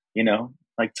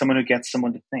 Like someone who gets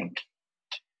someone to think.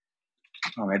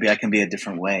 Oh, maybe I can be a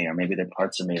different way, or maybe there are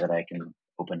parts of me that I can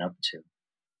open up to.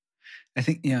 I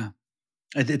think, yeah.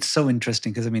 It's so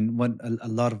interesting because, I mean, a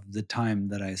lot of the time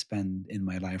that I spend in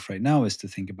my life right now is to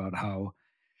think about how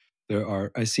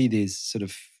I see these sort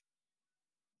of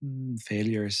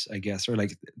failures, I guess, or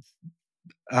like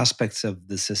aspects of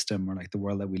the system, or like the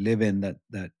world that we live in,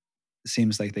 that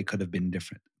seems like they could have been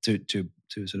different, to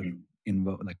sort of Mm.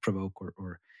 invoke, like provoke,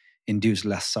 or induce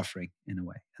less suffering in a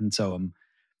way. And so I'm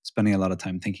spending a lot of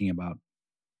time thinking about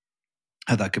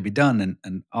how that could be done,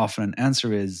 and often an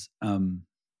answer is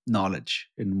knowledge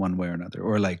in one way or another,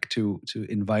 or like to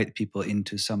invite people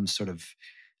into some sort of,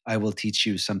 I will teach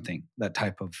you something, that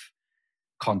type of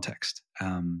context.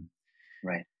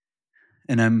 Right.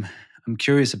 And I'm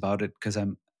curious about it because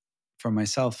I'm for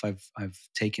myself, I've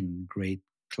taken great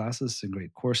classes and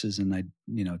great courses, and I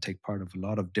take part of a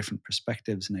lot of different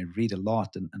perspectives, and I read a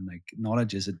lot, and like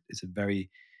knowledge is a very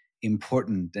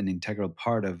important and integral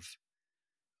part of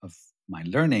my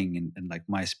learning and like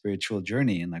my spiritual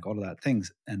journey and like all of that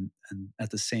things. And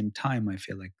at the same time, I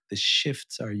feel like the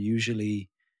shifts are usually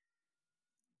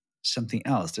something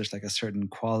else. There's like a certain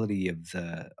quality of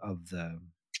the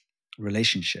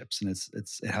relationships, and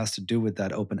it has to do with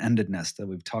that open-endedness that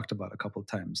we've talked about a couple of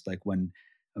times, like when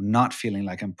I'm not feeling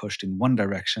like I'm pushed in one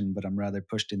direction, but I'm rather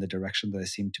pushed in the direction that I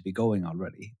seem to be going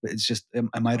already. But it's just I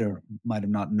Totally. might have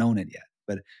not known it yet,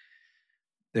 but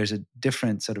there's a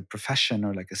different sort of profession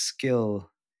or like a skill.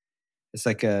 It's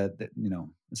like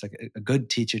it's like a good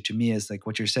teacher to me is like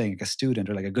what you're saying, like a student,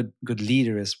 or like a good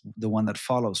leader is the one that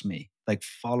follows me, like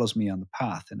follows me on the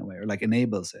path in a way, or like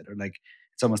enables it, or like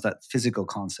it's almost that physical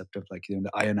concept of like the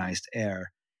ionized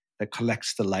air that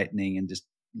collects the lightning and just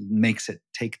makes it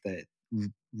take the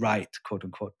right quote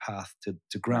unquote path to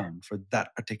Right. ground for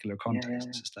that particular Yeah. context.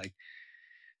 It's just like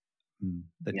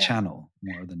the Yeah. channel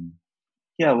more than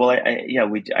Yeah. Well, yeah,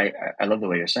 I love the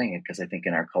way you're saying it, because I think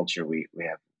in our culture we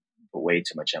have way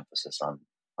too much emphasis on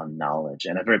knowledge,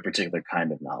 and a very particular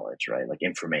kind of knowledge, right? Like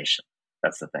information.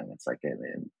 That's the thing. It's like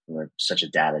we're such a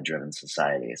data driven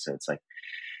society, so it's like,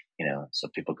 so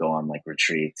people go on like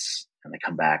retreats and they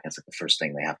come back, and it's like the first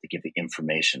thing they have to give the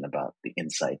information about the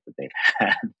insight that they've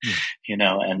had, yeah.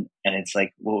 and it's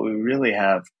like what we really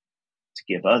have to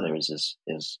give others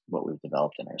is what we've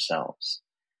developed in ourselves,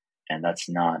 and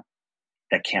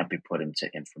that can't be put into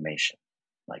information.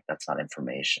 Like that's not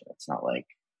information. It's not like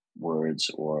words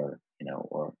or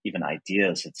even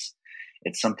ideas.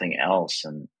 It's something else,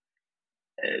 and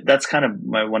that's kind of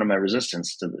one of my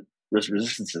resistances to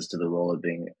the role of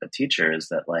being a teacher, is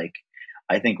that like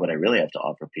I think what I really have to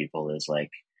offer people is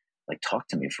like talk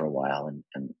to me for a while,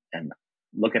 and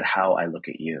look at how I look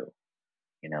at you.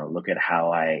 Look at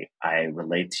how I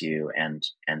relate to you, and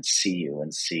see you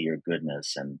and see your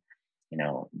goodness, and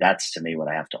that's to me what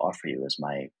I have to offer you is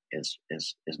my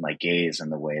gaze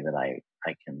and the way that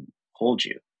I can hold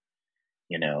you.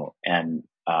 And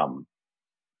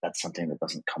that's something that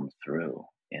doesn't come through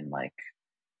in like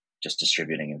just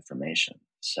distributing information.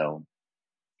 So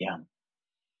yeah,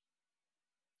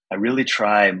 I really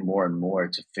try more and more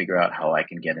to figure out how I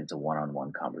can get into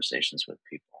one-on-one conversations with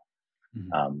people.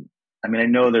 Mhm. Um, I mean, I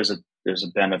know there's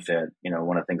a benefit.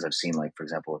 One of the things I've seen, like for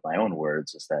example, with my own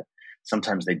words, is that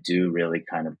sometimes they do really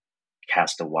kind of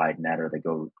cast a wide net, or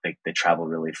they travel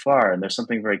really far, and there's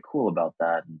something very cool about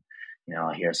that. And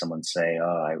I hear someone say,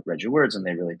 "Oh, I read your words, and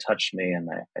they really touched me," and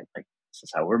I like, this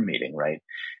is how we're meeting, right?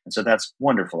 And so that's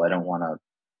wonderful. I don't want to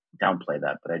downplay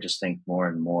that, but I just think more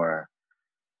and more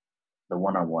the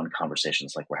one-on-one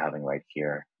conversations like we're having right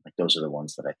here, like those are the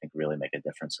ones that I think really make a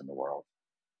difference in the world.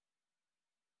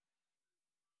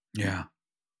 Yeah,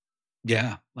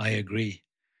 yeah, I agree.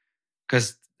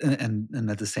 Because and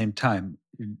at the same time,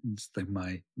 it's like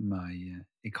my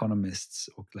economists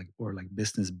or like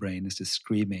business brain is just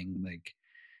screaming like,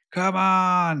 "Come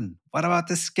on! What about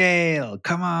the scale?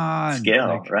 Come on!" Scale,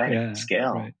 Like, right? yeah,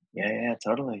 Scale. right. Yeah, yeah, yeah,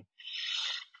 totally.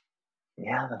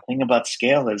 Yeah, the thing about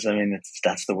scale is, I mean,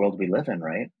 that's the world we live in,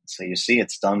 right? So you see,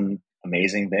 it's done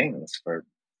amazing things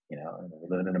we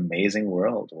live in an amazing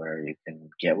world where you can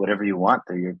get whatever you want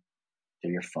through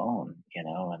your phone,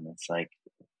 and it's like,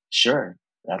 sure,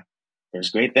 that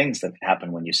there's great things that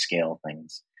happen when you scale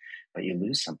things, but you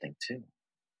lose something too.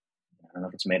 I don't know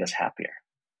if it's made us happier.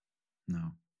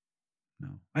 No, no.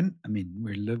 And I mean,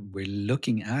 we're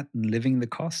looking at and living the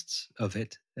costs of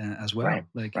it as Right, well.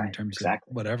 Like in right, terms of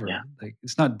exactly. whatever. Yeah, Like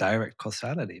it's not direct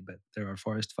causality, but there are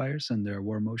forest fires and there are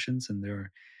war motions and there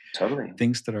are totally,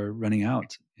 things that are running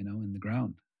out, in the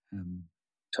ground. Um,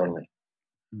 totally.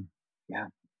 mm, Yeah,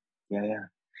 yeah, yeah.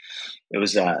 It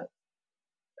was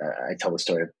I tell the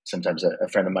story. Sometimes a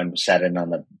friend of mine sat in on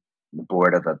the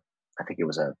board of I think it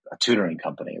was a tutoring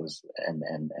company. It was, and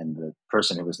the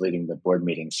person who was leading the board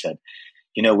meeting said,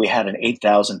 we had an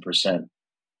 8,000%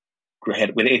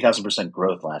 with 8,000%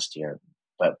 growth last year,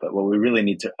 but what we really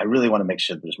need to, I really want to make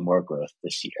sure there's more growth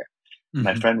this year.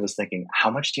 My mhm. friend was thinking, how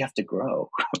much do you have to grow?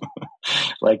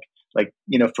 like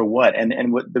for what?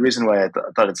 And what the reason why I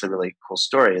thought it's a really cool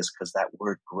story is because that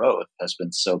word growth has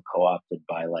been so co-opted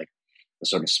by like the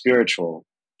sort of spiritual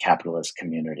capitalist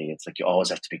community. It's like you always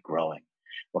have to be growing.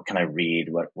 What can I read?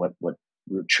 What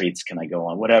retreats can I go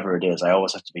on? Whatever it is, I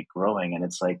always have to be growing, and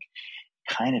it's like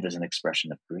kind of is an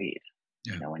expression of greed.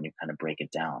 Yeah. When you kind of break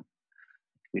it down,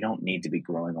 we don't need to be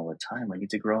growing all the time. We need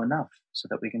to grow enough so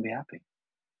that we can be happy.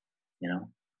 You know.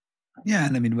 Yeah,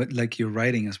 and I mean, what, like you're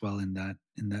writing as well in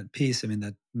that piece. I mean,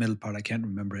 that middle part, I can't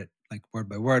remember it like word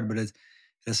by word, but it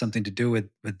has something to do with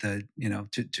the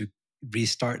to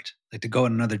restart, like to go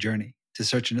on another journey, to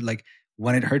search it. Like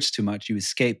when it hurts too much, you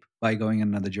escape by going on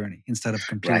another journey instead of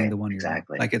completing Right. the one you're on.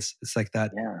 Exactly. Like it's like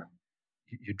that. Yeah.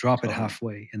 You drop it Totally.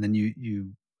 halfway, and then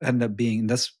you end up being.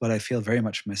 That's what I feel very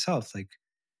much myself. Like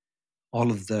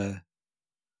all of the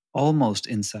almost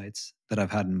insights that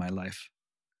I've had in my life,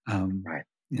 um, Right.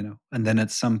 and then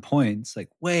at some points, like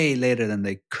way later than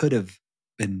they could have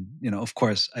been, of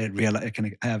course, I realize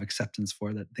I have acceptance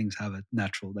for that things have a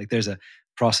natural, like there's a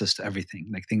process to everything.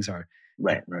 Like things are,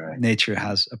 like Right. Right. Right. nature Mhm.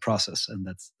 has a process, and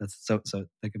that's so.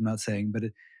 Like I'm not saying, but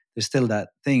there's still that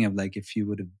thing of like if you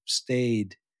would have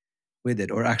stayed with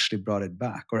it, or actually brought it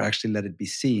back, or actually let it be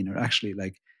seen, or actually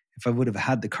like if I would have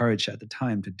had the courage at the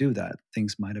time to do that,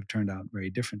 things might have turned out very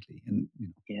differently. And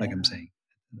like I'm Yeah. saying,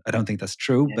 I don't think that's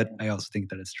true, Yeah. but Yeah. I also think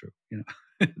that it's true.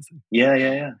 It's like, Yeah.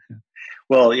 Yeah. Yeah. yeah.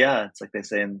 Well, yeah, it's like they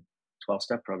say in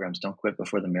 12-step programs, don't quit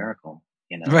before the miracle,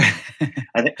 Right.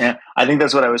 and I think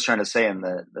that's what I was trying to say in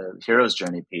the hero's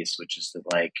journey piece, which is that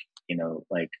like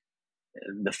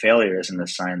the failure isn't a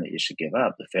sign that you should give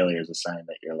up. The failure is a sign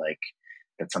that you're like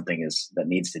that something is that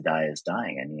needs to die is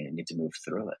dying, and you need to move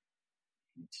through it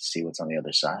to see what's on the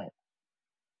other side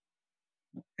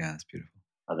Yeah, it's beautiful.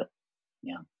 of it.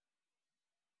 Yeah.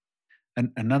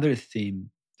 And another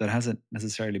theme that hasn't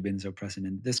necessarily been so present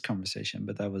in this conversation,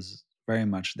 but that was very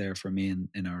much there for me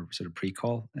in our sort of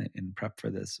pre-call, in prep for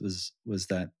this, was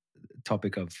that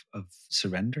topic of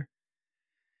surrender.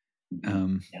 Hmm.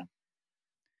 Um, Yeah.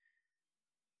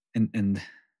 and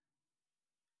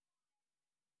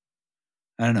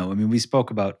I don't know. I mean, we spoke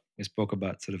about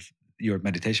sort of your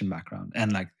meditation background,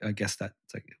 and like I guess that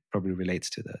like probably relates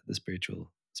to the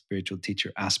spiritual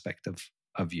teacher aspect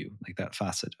of you, like that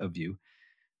facet of you.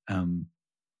 Um,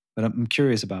 but I'm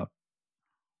curious about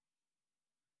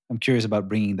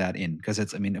bringing that in, because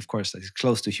it's, I mean, of course, it's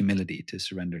close to humility to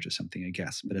surrender to something, I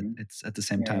guess, but Hmm. it's at the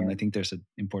same Yeah. time, Yeah. I think there's an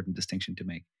important distinction to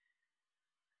make.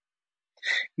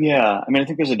 Yeah. I mean, I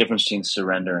think there's a difference between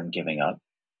surrender and giving up.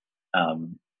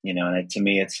 And to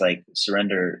me, it's like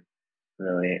surrender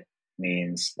really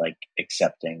means like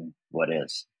accepting what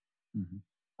is. Hmm.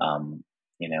 um,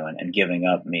 and giving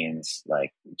up means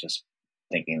like just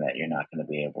thinking that you're not going to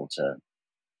be able to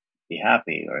be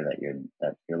happy, or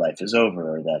that your life is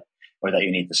over, or that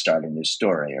you need to start a new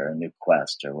story or a new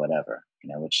quest or whatever.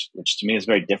 Which to me is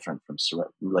very different from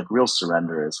like real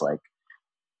surrender is like,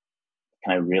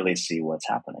 can I really see what's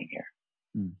happening here?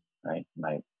 Mm. Right?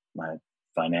 My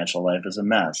financial life is a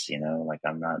mess. Like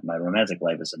I'm not. My romantic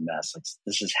life is a mess. Like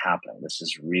this is happening. This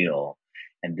is real,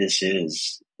 and this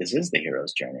is the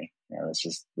hero's journey.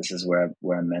 This is where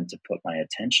I'm meant to put my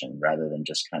attention, rather than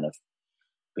just kind of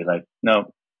be like,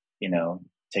 no, you know,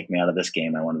 take me out of this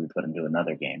game. I want to be put into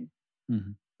another game,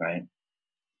 Hmm. right?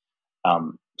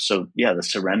 So yeah, the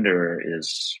surrender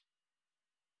is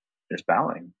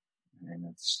bowing, and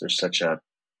there's such an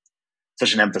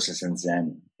emphasis in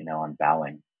Zen, on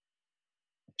bowing.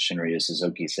 Shinryu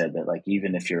Suzuki said that like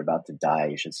even if you're about to die,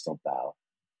 you should still bow.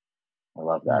 I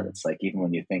love that. Mm. It's like even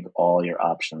when you think all your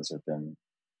options have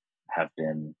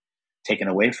been taken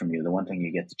away from you, the one thing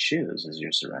you get to choose is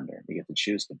your surrender. You get to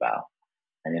choose to bow,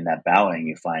 and in that bowing,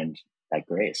 you find that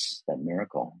grace, that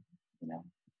miracle. You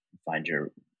find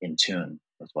you're in tune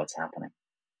with what's happening.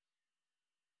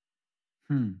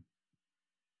 Hmm.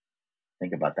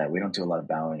 Think about that. We don't do a lot of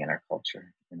bowing in our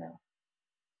culture.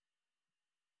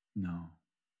 No,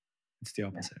 it's the Yeah,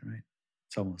 opposite, right?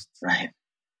 It's almost, right.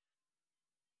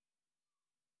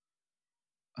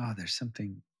 there's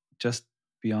something just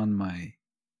beyond my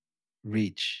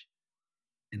reach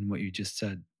in what you just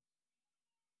said.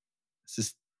 It's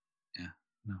just, yeah,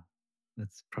 no,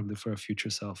 that's probably for a future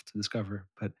self to discover.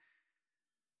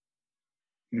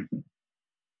 Mhm.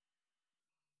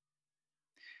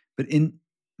 But in,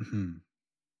 mhm,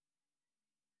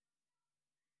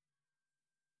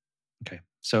 okay,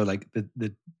 so like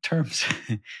the terms,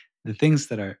 the things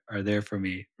that are there for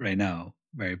me right now,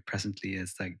 very presently,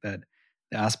 is like that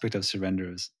the aspect of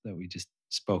surrenders that we just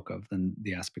spoke of, then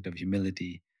the aspect of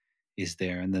humility is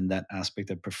there, and then that aspect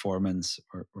of performance,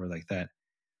 or like that,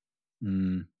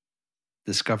 mm,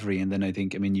 discovery. And then I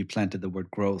think, I mean, you planted the word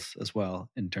growth as well,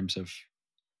 in terms of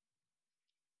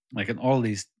like, and all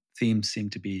these themes seem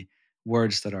to be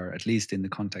words that are, at least in the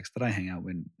context that I hang out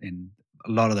in,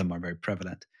 a lot of them are very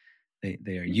prevalent.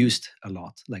 They are Mhm. used a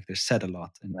lot, like they're said a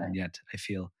lot, and Right. yet I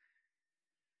feel,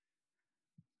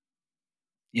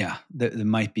 yeah, there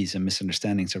might be some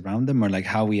misunderstandings around them, or like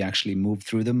how we actually move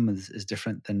through them is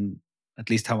different than, at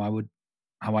least how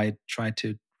I try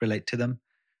to relate to them.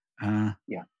 Uh,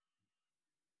 Yeah.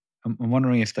 I'm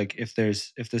wondering if like if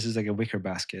this is like a wicker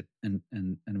basket and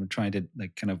we're trying to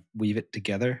like kind of weave it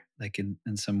together like in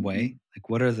some Hmm. way. Like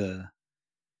what are the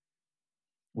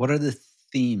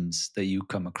themes that you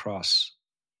come across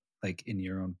like in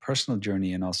your own personal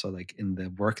journey and also like in the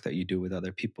work that you do with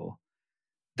other people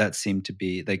that seem to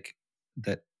be like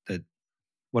that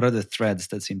what are the threads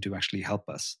that seem to actually help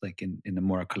us like in a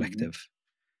more Hmm. collective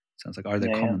sounds like are there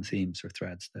Yeah, yeah. common themes or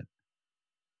threads that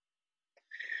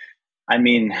I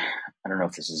mean, I don't know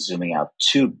if this is zooming out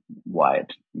too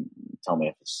wide. Tell me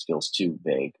if this feels too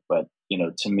vague, but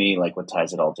to me, like what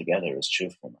ties it all together is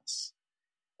truthfulness,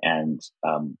 and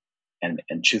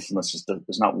truthfulness is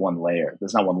there's not one layer,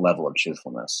 there's not one level of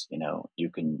truthfulness. You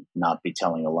can not be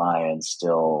telling a lie and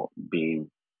still be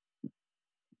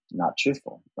not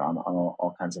truthful on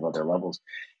all kinds of other levels,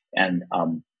 and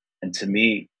to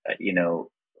me,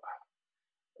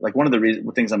 like one of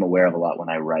the things I'm aware of a lot when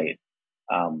I write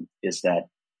is that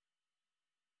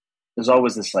there's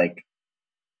always this like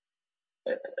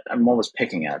I'm always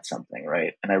picking at something,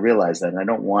 right? And I realize that, and I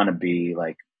don't want to be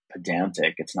like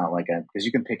pedantic. It's not like because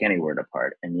you can pick any word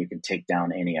apart and you can take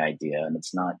down any idea, and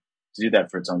it's not to do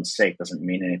that for its own sake doesn't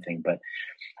mean anything. But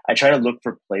I try to look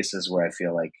for places where I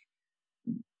feel like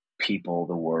people,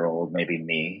 the world, maybe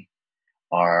me,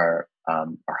 are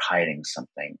hiding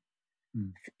something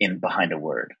mm, in behind a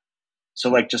word. So,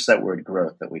 like just that word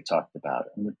growth that we talked about,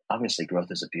 and obviously, growth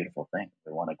is a beautiful thing.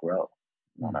 We want to grow.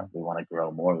 mhm, We want to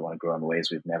grow more. We want to grow in ways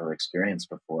we've never experienced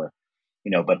before.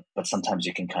 But sometimes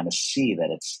you can kind of see that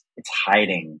it's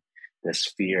hiding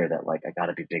this fear that like I got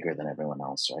to be bigger than everyone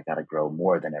else, or I got to grow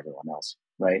more than everyone else,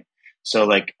 right? So,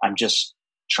 like, I'm just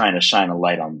trying to shine a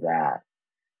light on that.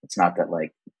 It's not that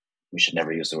like we should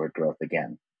never use the word growth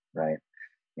again, right?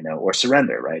 Or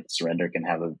surrender, right? Surrender can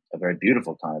have a very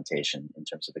beautiful connotation in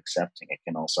terms of accepting. It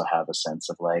can also have a sense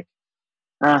of like,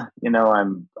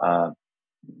 I'm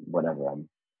whatever.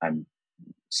 I'm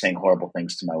saying horrible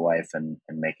things to my wife and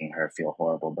making her feel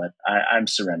horrible, but I'm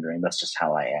surrendering. That's just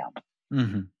how I am.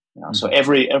 mhm, So mhm,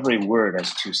 every word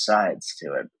has two sides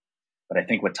to it. But I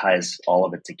think what ties all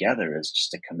of it together is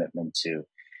just a commitment to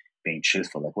being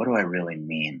truthful. Like, what do I really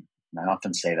mean? And I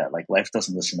often say that like life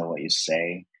doesn't listen to what you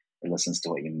say; it listens to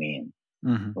what you mean.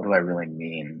 mhm. What do I really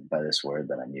mean by this word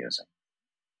that I'm using?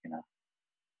 You know,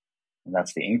 and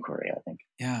that's the inquiry, I think.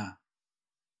 Yeah,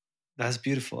 that's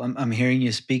beautiful. I'm hearing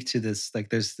you speak to this like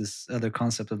there's this other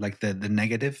concept of like the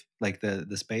negative like the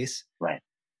space Right.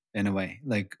 in a way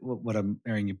like what I'm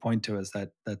hearing you point to is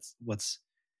that that's what's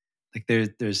like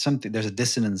there's something there's a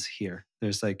dissonance here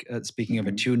there's like speaking of Hmm.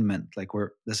 attunement like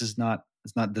we're this is not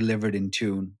it's not delivered in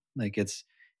tune like it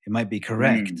might be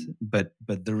correct Mm. but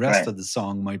the rest Right. of the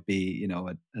song might be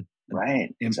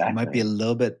Right. it might be a Exactly.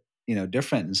 little bit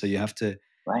different and so you have to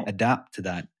Right. adapt to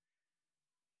that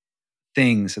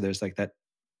thing so there's like that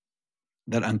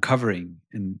uncovering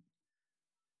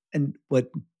and what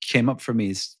came up for me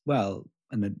is well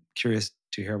and I'm curious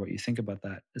to hear what you think about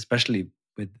that especially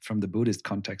with from the Buddhist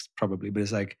context probably but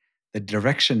it's like the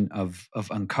direction of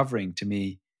uncovering to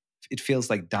me it feels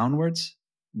like downwards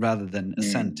rather than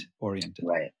ascent Mm. oriented.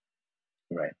 Right.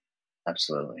 Right.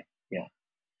 Absolutely. Yeah.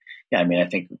 Yeah. I mean, I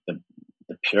think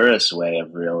the purest way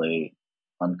of really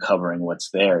uncovering what's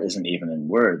there isn't even in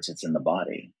words; it's in the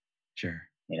body. Sure.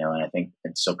 And I think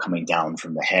it's so coming down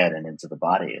from the head and into the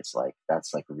body. It's like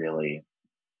that's like really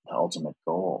the ultimate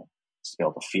goal is to be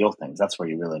able to feel things. That's where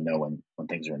you really know when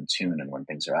things are in tune and when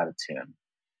things are out of tune.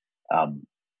 Um,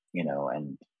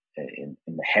 and in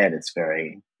the head, it's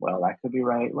very well. That could be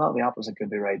right. Well, the opposite could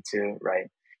be right too, right?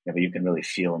 But you can really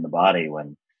feel in the body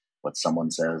when what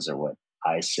someone says or what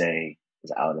I say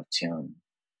is out of tune.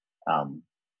 Um,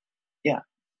 yeah,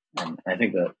 and I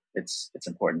think that it's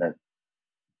important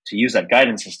to use that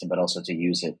guidance system, but also to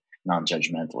use it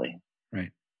non-judgmentally, Right.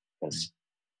 Right. because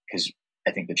because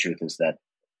I think the truth is that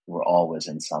we're always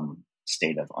in some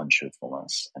state of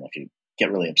untruthfulness, and if you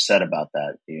get really upset about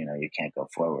that, you can't go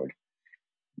forward.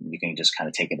 You can just kind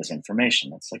of take it as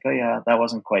information. It's like, oh yeah, that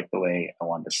wasn't quite the way I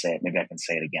wanted to say it. Maybe I can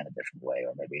say it again a different way,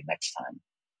 or maybe next time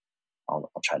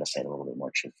I'll try to say it a little bit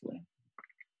more truthfully.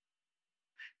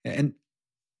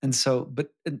 And so but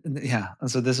yeah and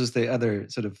so this was the other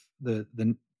sort of the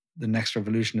next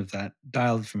revolution of that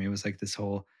dial for me was like this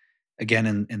whole again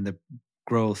in the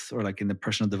growth or like in the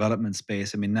personal development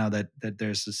space I mean now that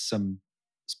there's some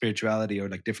spirituality or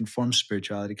like different forms of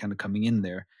spirituality kind of coming in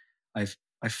there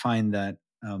I find that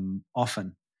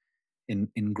often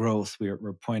in growth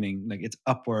we're pointing like it's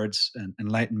upwards and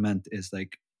enlightenment is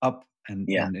like up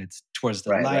Yeah, and it's towards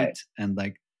the right, right. light and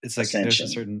like it's like there's a Ascension.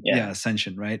 certain Yeah,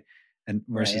 ascension right and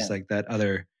right. versus Yeah. like that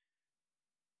other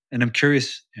And I'm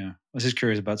curious. Yeah, I was just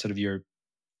curious about sort of your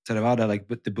sort of out of like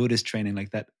with the Buddhist training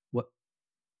like that. What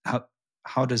how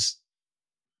how does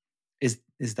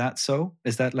is that so?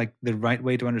 Is that like the right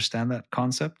way to understand that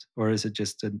concept, or is it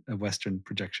just a Western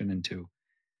projection into?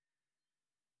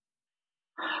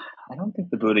 I don't think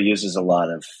the Buddha uses a lot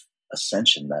of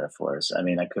ascension metaphors. I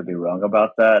mean, I could be wrong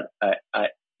about that.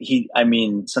 I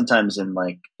mean, sometimes in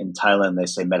like in Thailand, they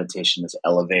say meditation is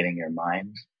elevating your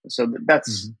mind. So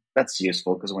Hmm. that's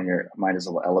useful because when your mind is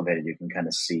a little elevated, you can kind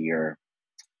of see your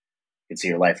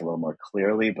life a little more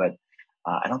clearly. But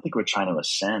I don't think we're trying to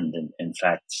ascend. And in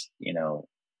fact,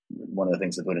 one of the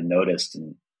things the Buddha noticed,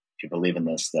 and if you believe in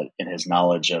this, that in his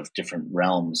knowledge of different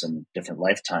realms and different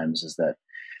lifetimes, is that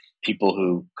people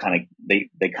who kind of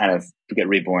they kind of get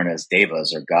reborn as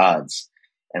devas or gods,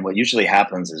 and what usually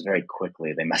happens is very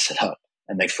quickly they mess it up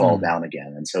and they fall Mm, down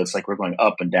again, and so it's like we're going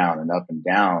up and down and up and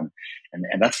down, and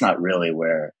that's not really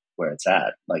where it's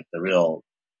at. Like the real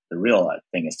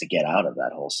thing is to get out of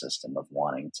that whole system of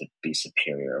wanting to be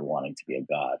superior or wanting to be a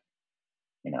god.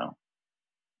 You know,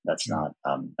 that's mm, not.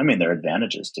 I mean, there are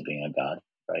advantages to being a god,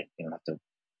 right? You don't have to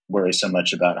worry so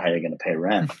much about how you're going to pay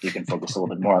rent. You can focus a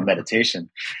little bit more on meditation.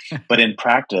 But in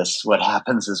practice, what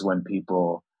happens is when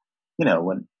people,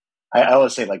 when I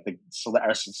always say like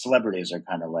our celebrities are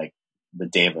kind of like the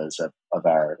devas of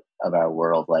our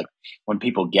world. Like when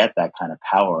people get that kind of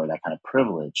power, that kind of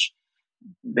privilege,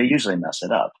 they usually mess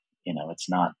it up. It's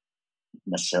not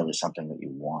necessarily something that you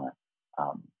want.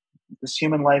 Um, this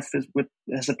human life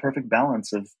has a perfect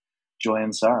balance of joy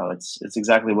and sorrow. It's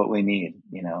exactly what we need,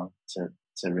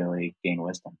 to really gain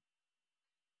wisdom.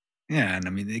 yeah, and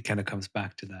I mean, it kind of comes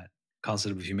back to that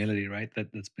concept of humility, right?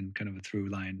 That's been kind of a through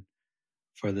line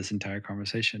for this entire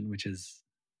conversation, which is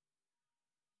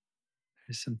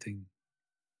there's something.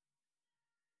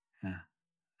 Yeah,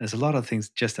 there's a lot of things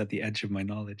just at the edge of my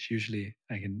knowledge. Usually,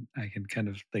 I can kind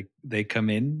of like they come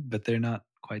in, but they're not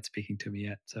quite speaking to me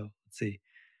yet. So let's see.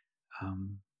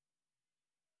 Um,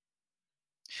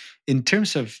 in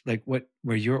terms of like what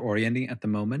where you're orienting at the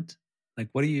moment, like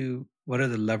what are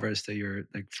the levers that you're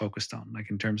like focused on? Like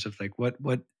in terms of like what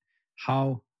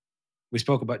how we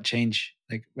spoke about change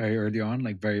like very early on,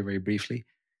 like very, very briefly.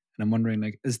 And I'm wondering,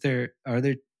 like, is there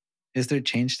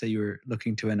change that you're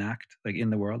looking to enact, like in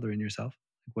the world or in yourself?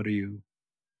 Like, what are you?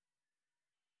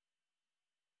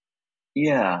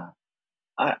 Yeah,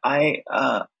 I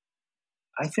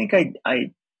think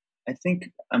I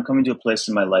think I'm coming to a place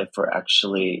in my life where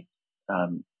actually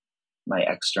um, my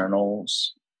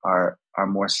externals are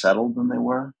more settled than they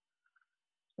were.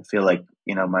 I feel like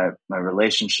my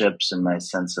relationships and my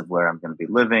sense of where I'm going to be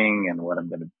living and what I'm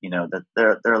going to that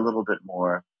they're a little bit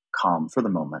more calm for the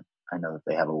moment. I know that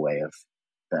they have a way of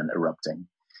then erupting,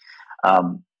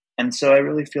 um, and so I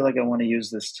really feel like I want to use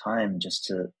this time just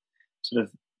to sort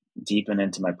of deepen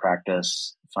into my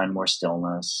practice, find more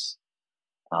stillness,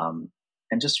 um,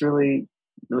 and just really,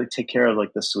 really take care of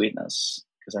like the sweetness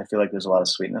because I feel like there's a lot of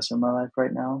sweetness in my life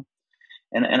right now,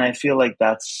 and I feel like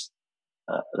that's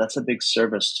a big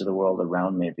service to the world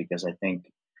around me because I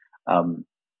think um,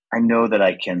 I know that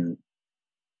I can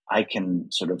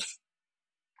sort of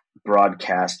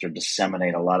broadcast or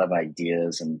disseminate a lot of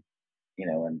ideas and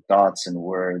thoughts and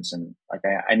words and like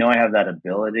I know I have that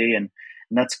ability and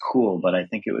that's cool, but I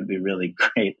think it would be really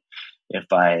great if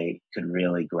I could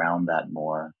really ground that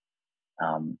more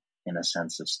in a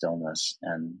sense of stillness.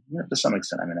 And to some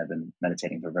extent, I mean, I've been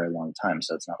meditating for a very long time,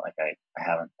 so it's not like I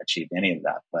haven't achieved any of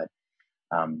that. But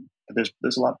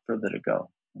there's a lot further to go,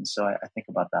 and so I think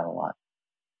about that a lot.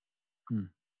 Hmm,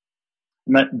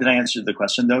 Did I answer the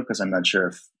question though? Because I'm not sure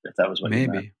if that was what you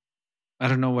meant. maybe I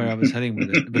don't know where I was heading with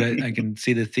it, but I can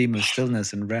see the theme of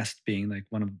stillness and rest being like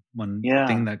one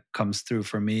thing Yeah, that comes through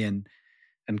for me and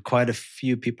quite a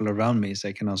few people around me. So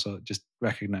I can also just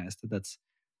recognize that that's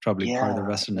probably part of the yeah, yeah.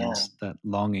 resonance, that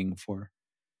longing for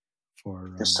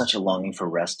There's such a longing for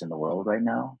rest in the world right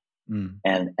now. mm,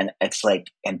 And it's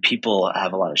like, and people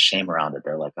have a lot of shame around it.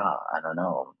 They're like, oh, I don't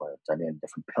know, but I need a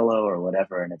different pillow or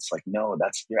whatever. And it's like, no,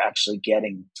 that's you're actually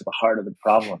getting to the heart of the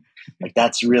problem. Like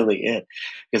that's really it,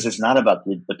 because it's not about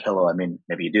the pillow. I mean,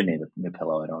 maybe you do need a new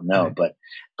pillow. I don't know, right. but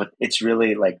it's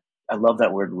really like I love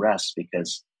that word rest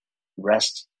because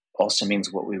rest also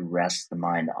means what we rest the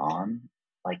mind on.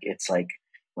 Like it's like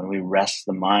when we rest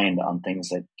the mind on things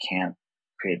that can't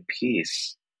create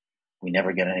peace, we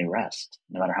never get any rest,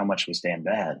 no matter how much we stay in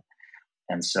bed.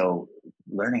 And so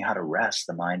learning how to rest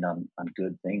the mind on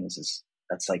good things is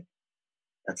that's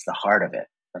the heart of it.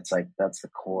 That's the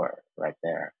core right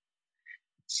there.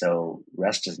 So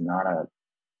rest is not a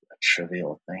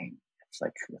trivial thing.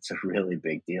 It's a really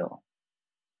big deal.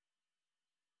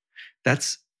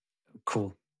 That's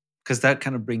cool. because that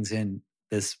kind of brings in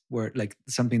this word, like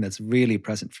something that's really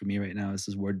present for me right now is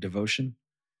this word devotion,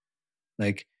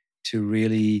 like to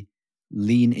really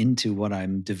lean into what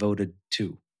I'm devoted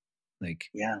to. Like,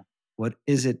 Yeah, what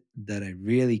is it that I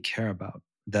really care about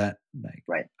that like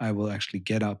right. I will actually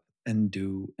get up and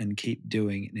do and keep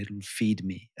doing, and it'll feed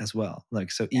me as well.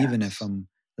 Like, so even if Yes. I'm,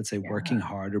 let's say, working Yeah.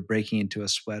 hard or breaking into a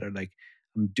sweat, or like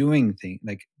I'm doing things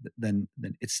like then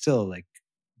it's still like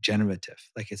generative.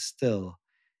 Like it's still,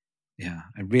 yeah,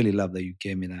 I really love that you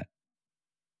gave me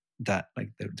that like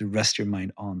to rest your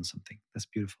mind on something. That's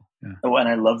beautiful. Yeah. Oh, and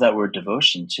I love that word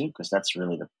devotion too, because that's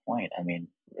really the point. I mean,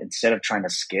 instead of trying to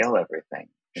scale everything,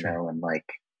 Sure. and like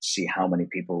see how many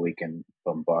people we can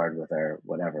bombard with our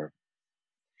whatever,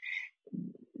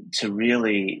 to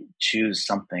really choose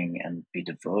something and be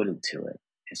devoted to it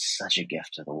is such a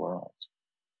gift to the world.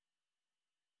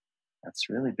 That's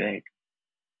really big.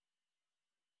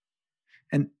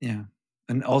 And yeah,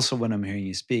 and also when I'm hearing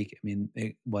you speak, I mean,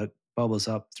 what bubbles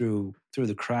up through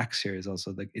the cracks here is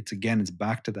also like it's again, it's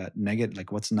back to that negative,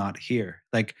 like what's not here,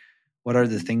 like what are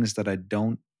the Hmm. things that I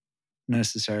don't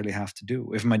necessarily have to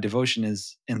do if my devotion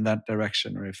is in that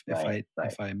direction, or Right, if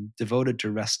right, I'm devoted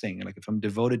to resting, like if I'm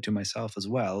devoted to myself as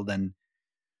well, then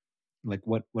like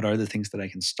what are the things that I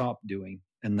can stop doing,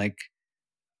 and like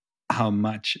how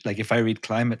much, like if I read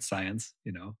climate science,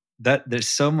 that there's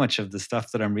so much of the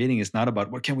stuff that I'm reading is not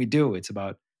about what can we do, it's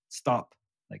about stop,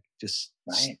 like just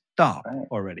right, stop right.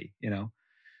 already.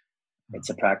 It's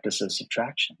a um, practice of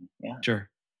subtraction. Yeah, sure.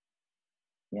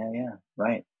 yeah, yeah.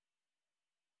 Right.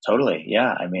 Totally.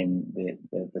 Yeah. I mean,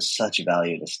 there's such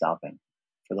value to stopping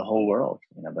for the whole world,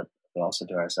 but also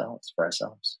to ourselves, for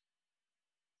ourselves.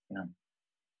 Yeah.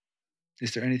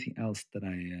 Is there anything else that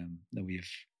we've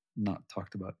not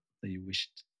talked about that you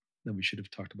wished that we should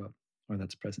have talked about, or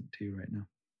that's present to you right now?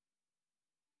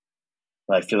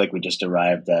 But I feel like we just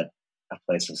arrived at a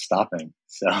place of stopping.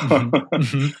 So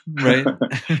Right.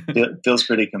 it feels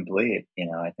pretty complete.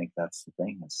 I think that's the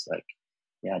thing. It's like,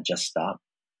 yeah, just stop.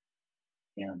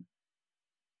 Yeah.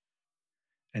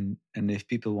 And if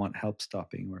people want help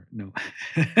stopping, or no,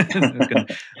 not gonna,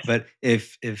 but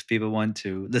if people want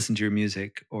to listen to your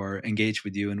music or engage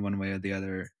with you in one way or the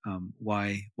other,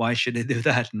 why should they do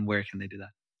that, and where can they do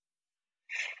that?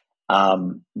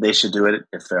 They should do it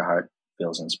if their heart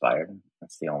feels inspired.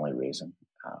 That's the only reason.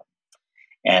 Um,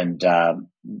 and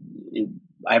it,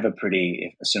 I have a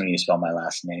pretty, assuming you spell my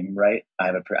last name right,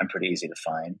 I'm pretty easy to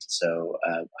find. So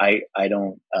I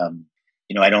don't,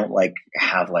 I don't like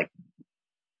have like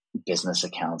business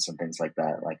accounts and things like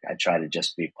that. Like I try to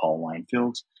just be Paul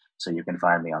Weinfield. So you can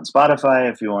find me on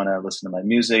Spotify if you want to listen to my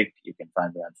music. You can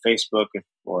find me on Facebook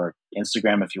or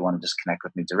Instagram if you want to just connect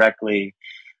with me directly.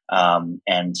 And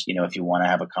if you want to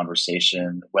have a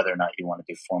conversation, whether or not you want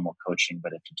to do formal coaching,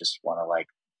 but if you just want to like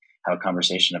have a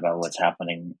conversation about what's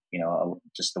happening,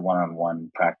 just the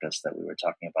one-on-one practice that we were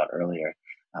talking about earlier,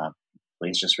 uh,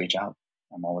 please just reach out.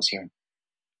 I'm always here.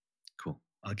 Cool.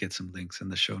 I'll get some links in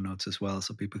the show notes as well,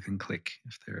 so people can click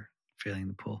if they're feeling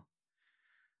the pull.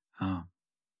 Oh,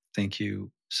 thank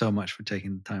you so much for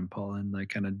taking the time, Paul, and like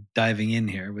kind of diving in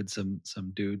here with some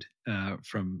dude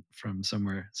from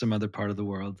somewhere, some other part of the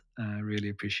world. I really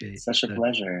appreciate Such a that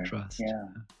pleasure. trust. Yeah.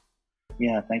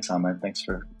 Yeah. Thanks, Ahmed. Thanks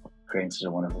for creating such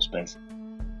a wonderful space.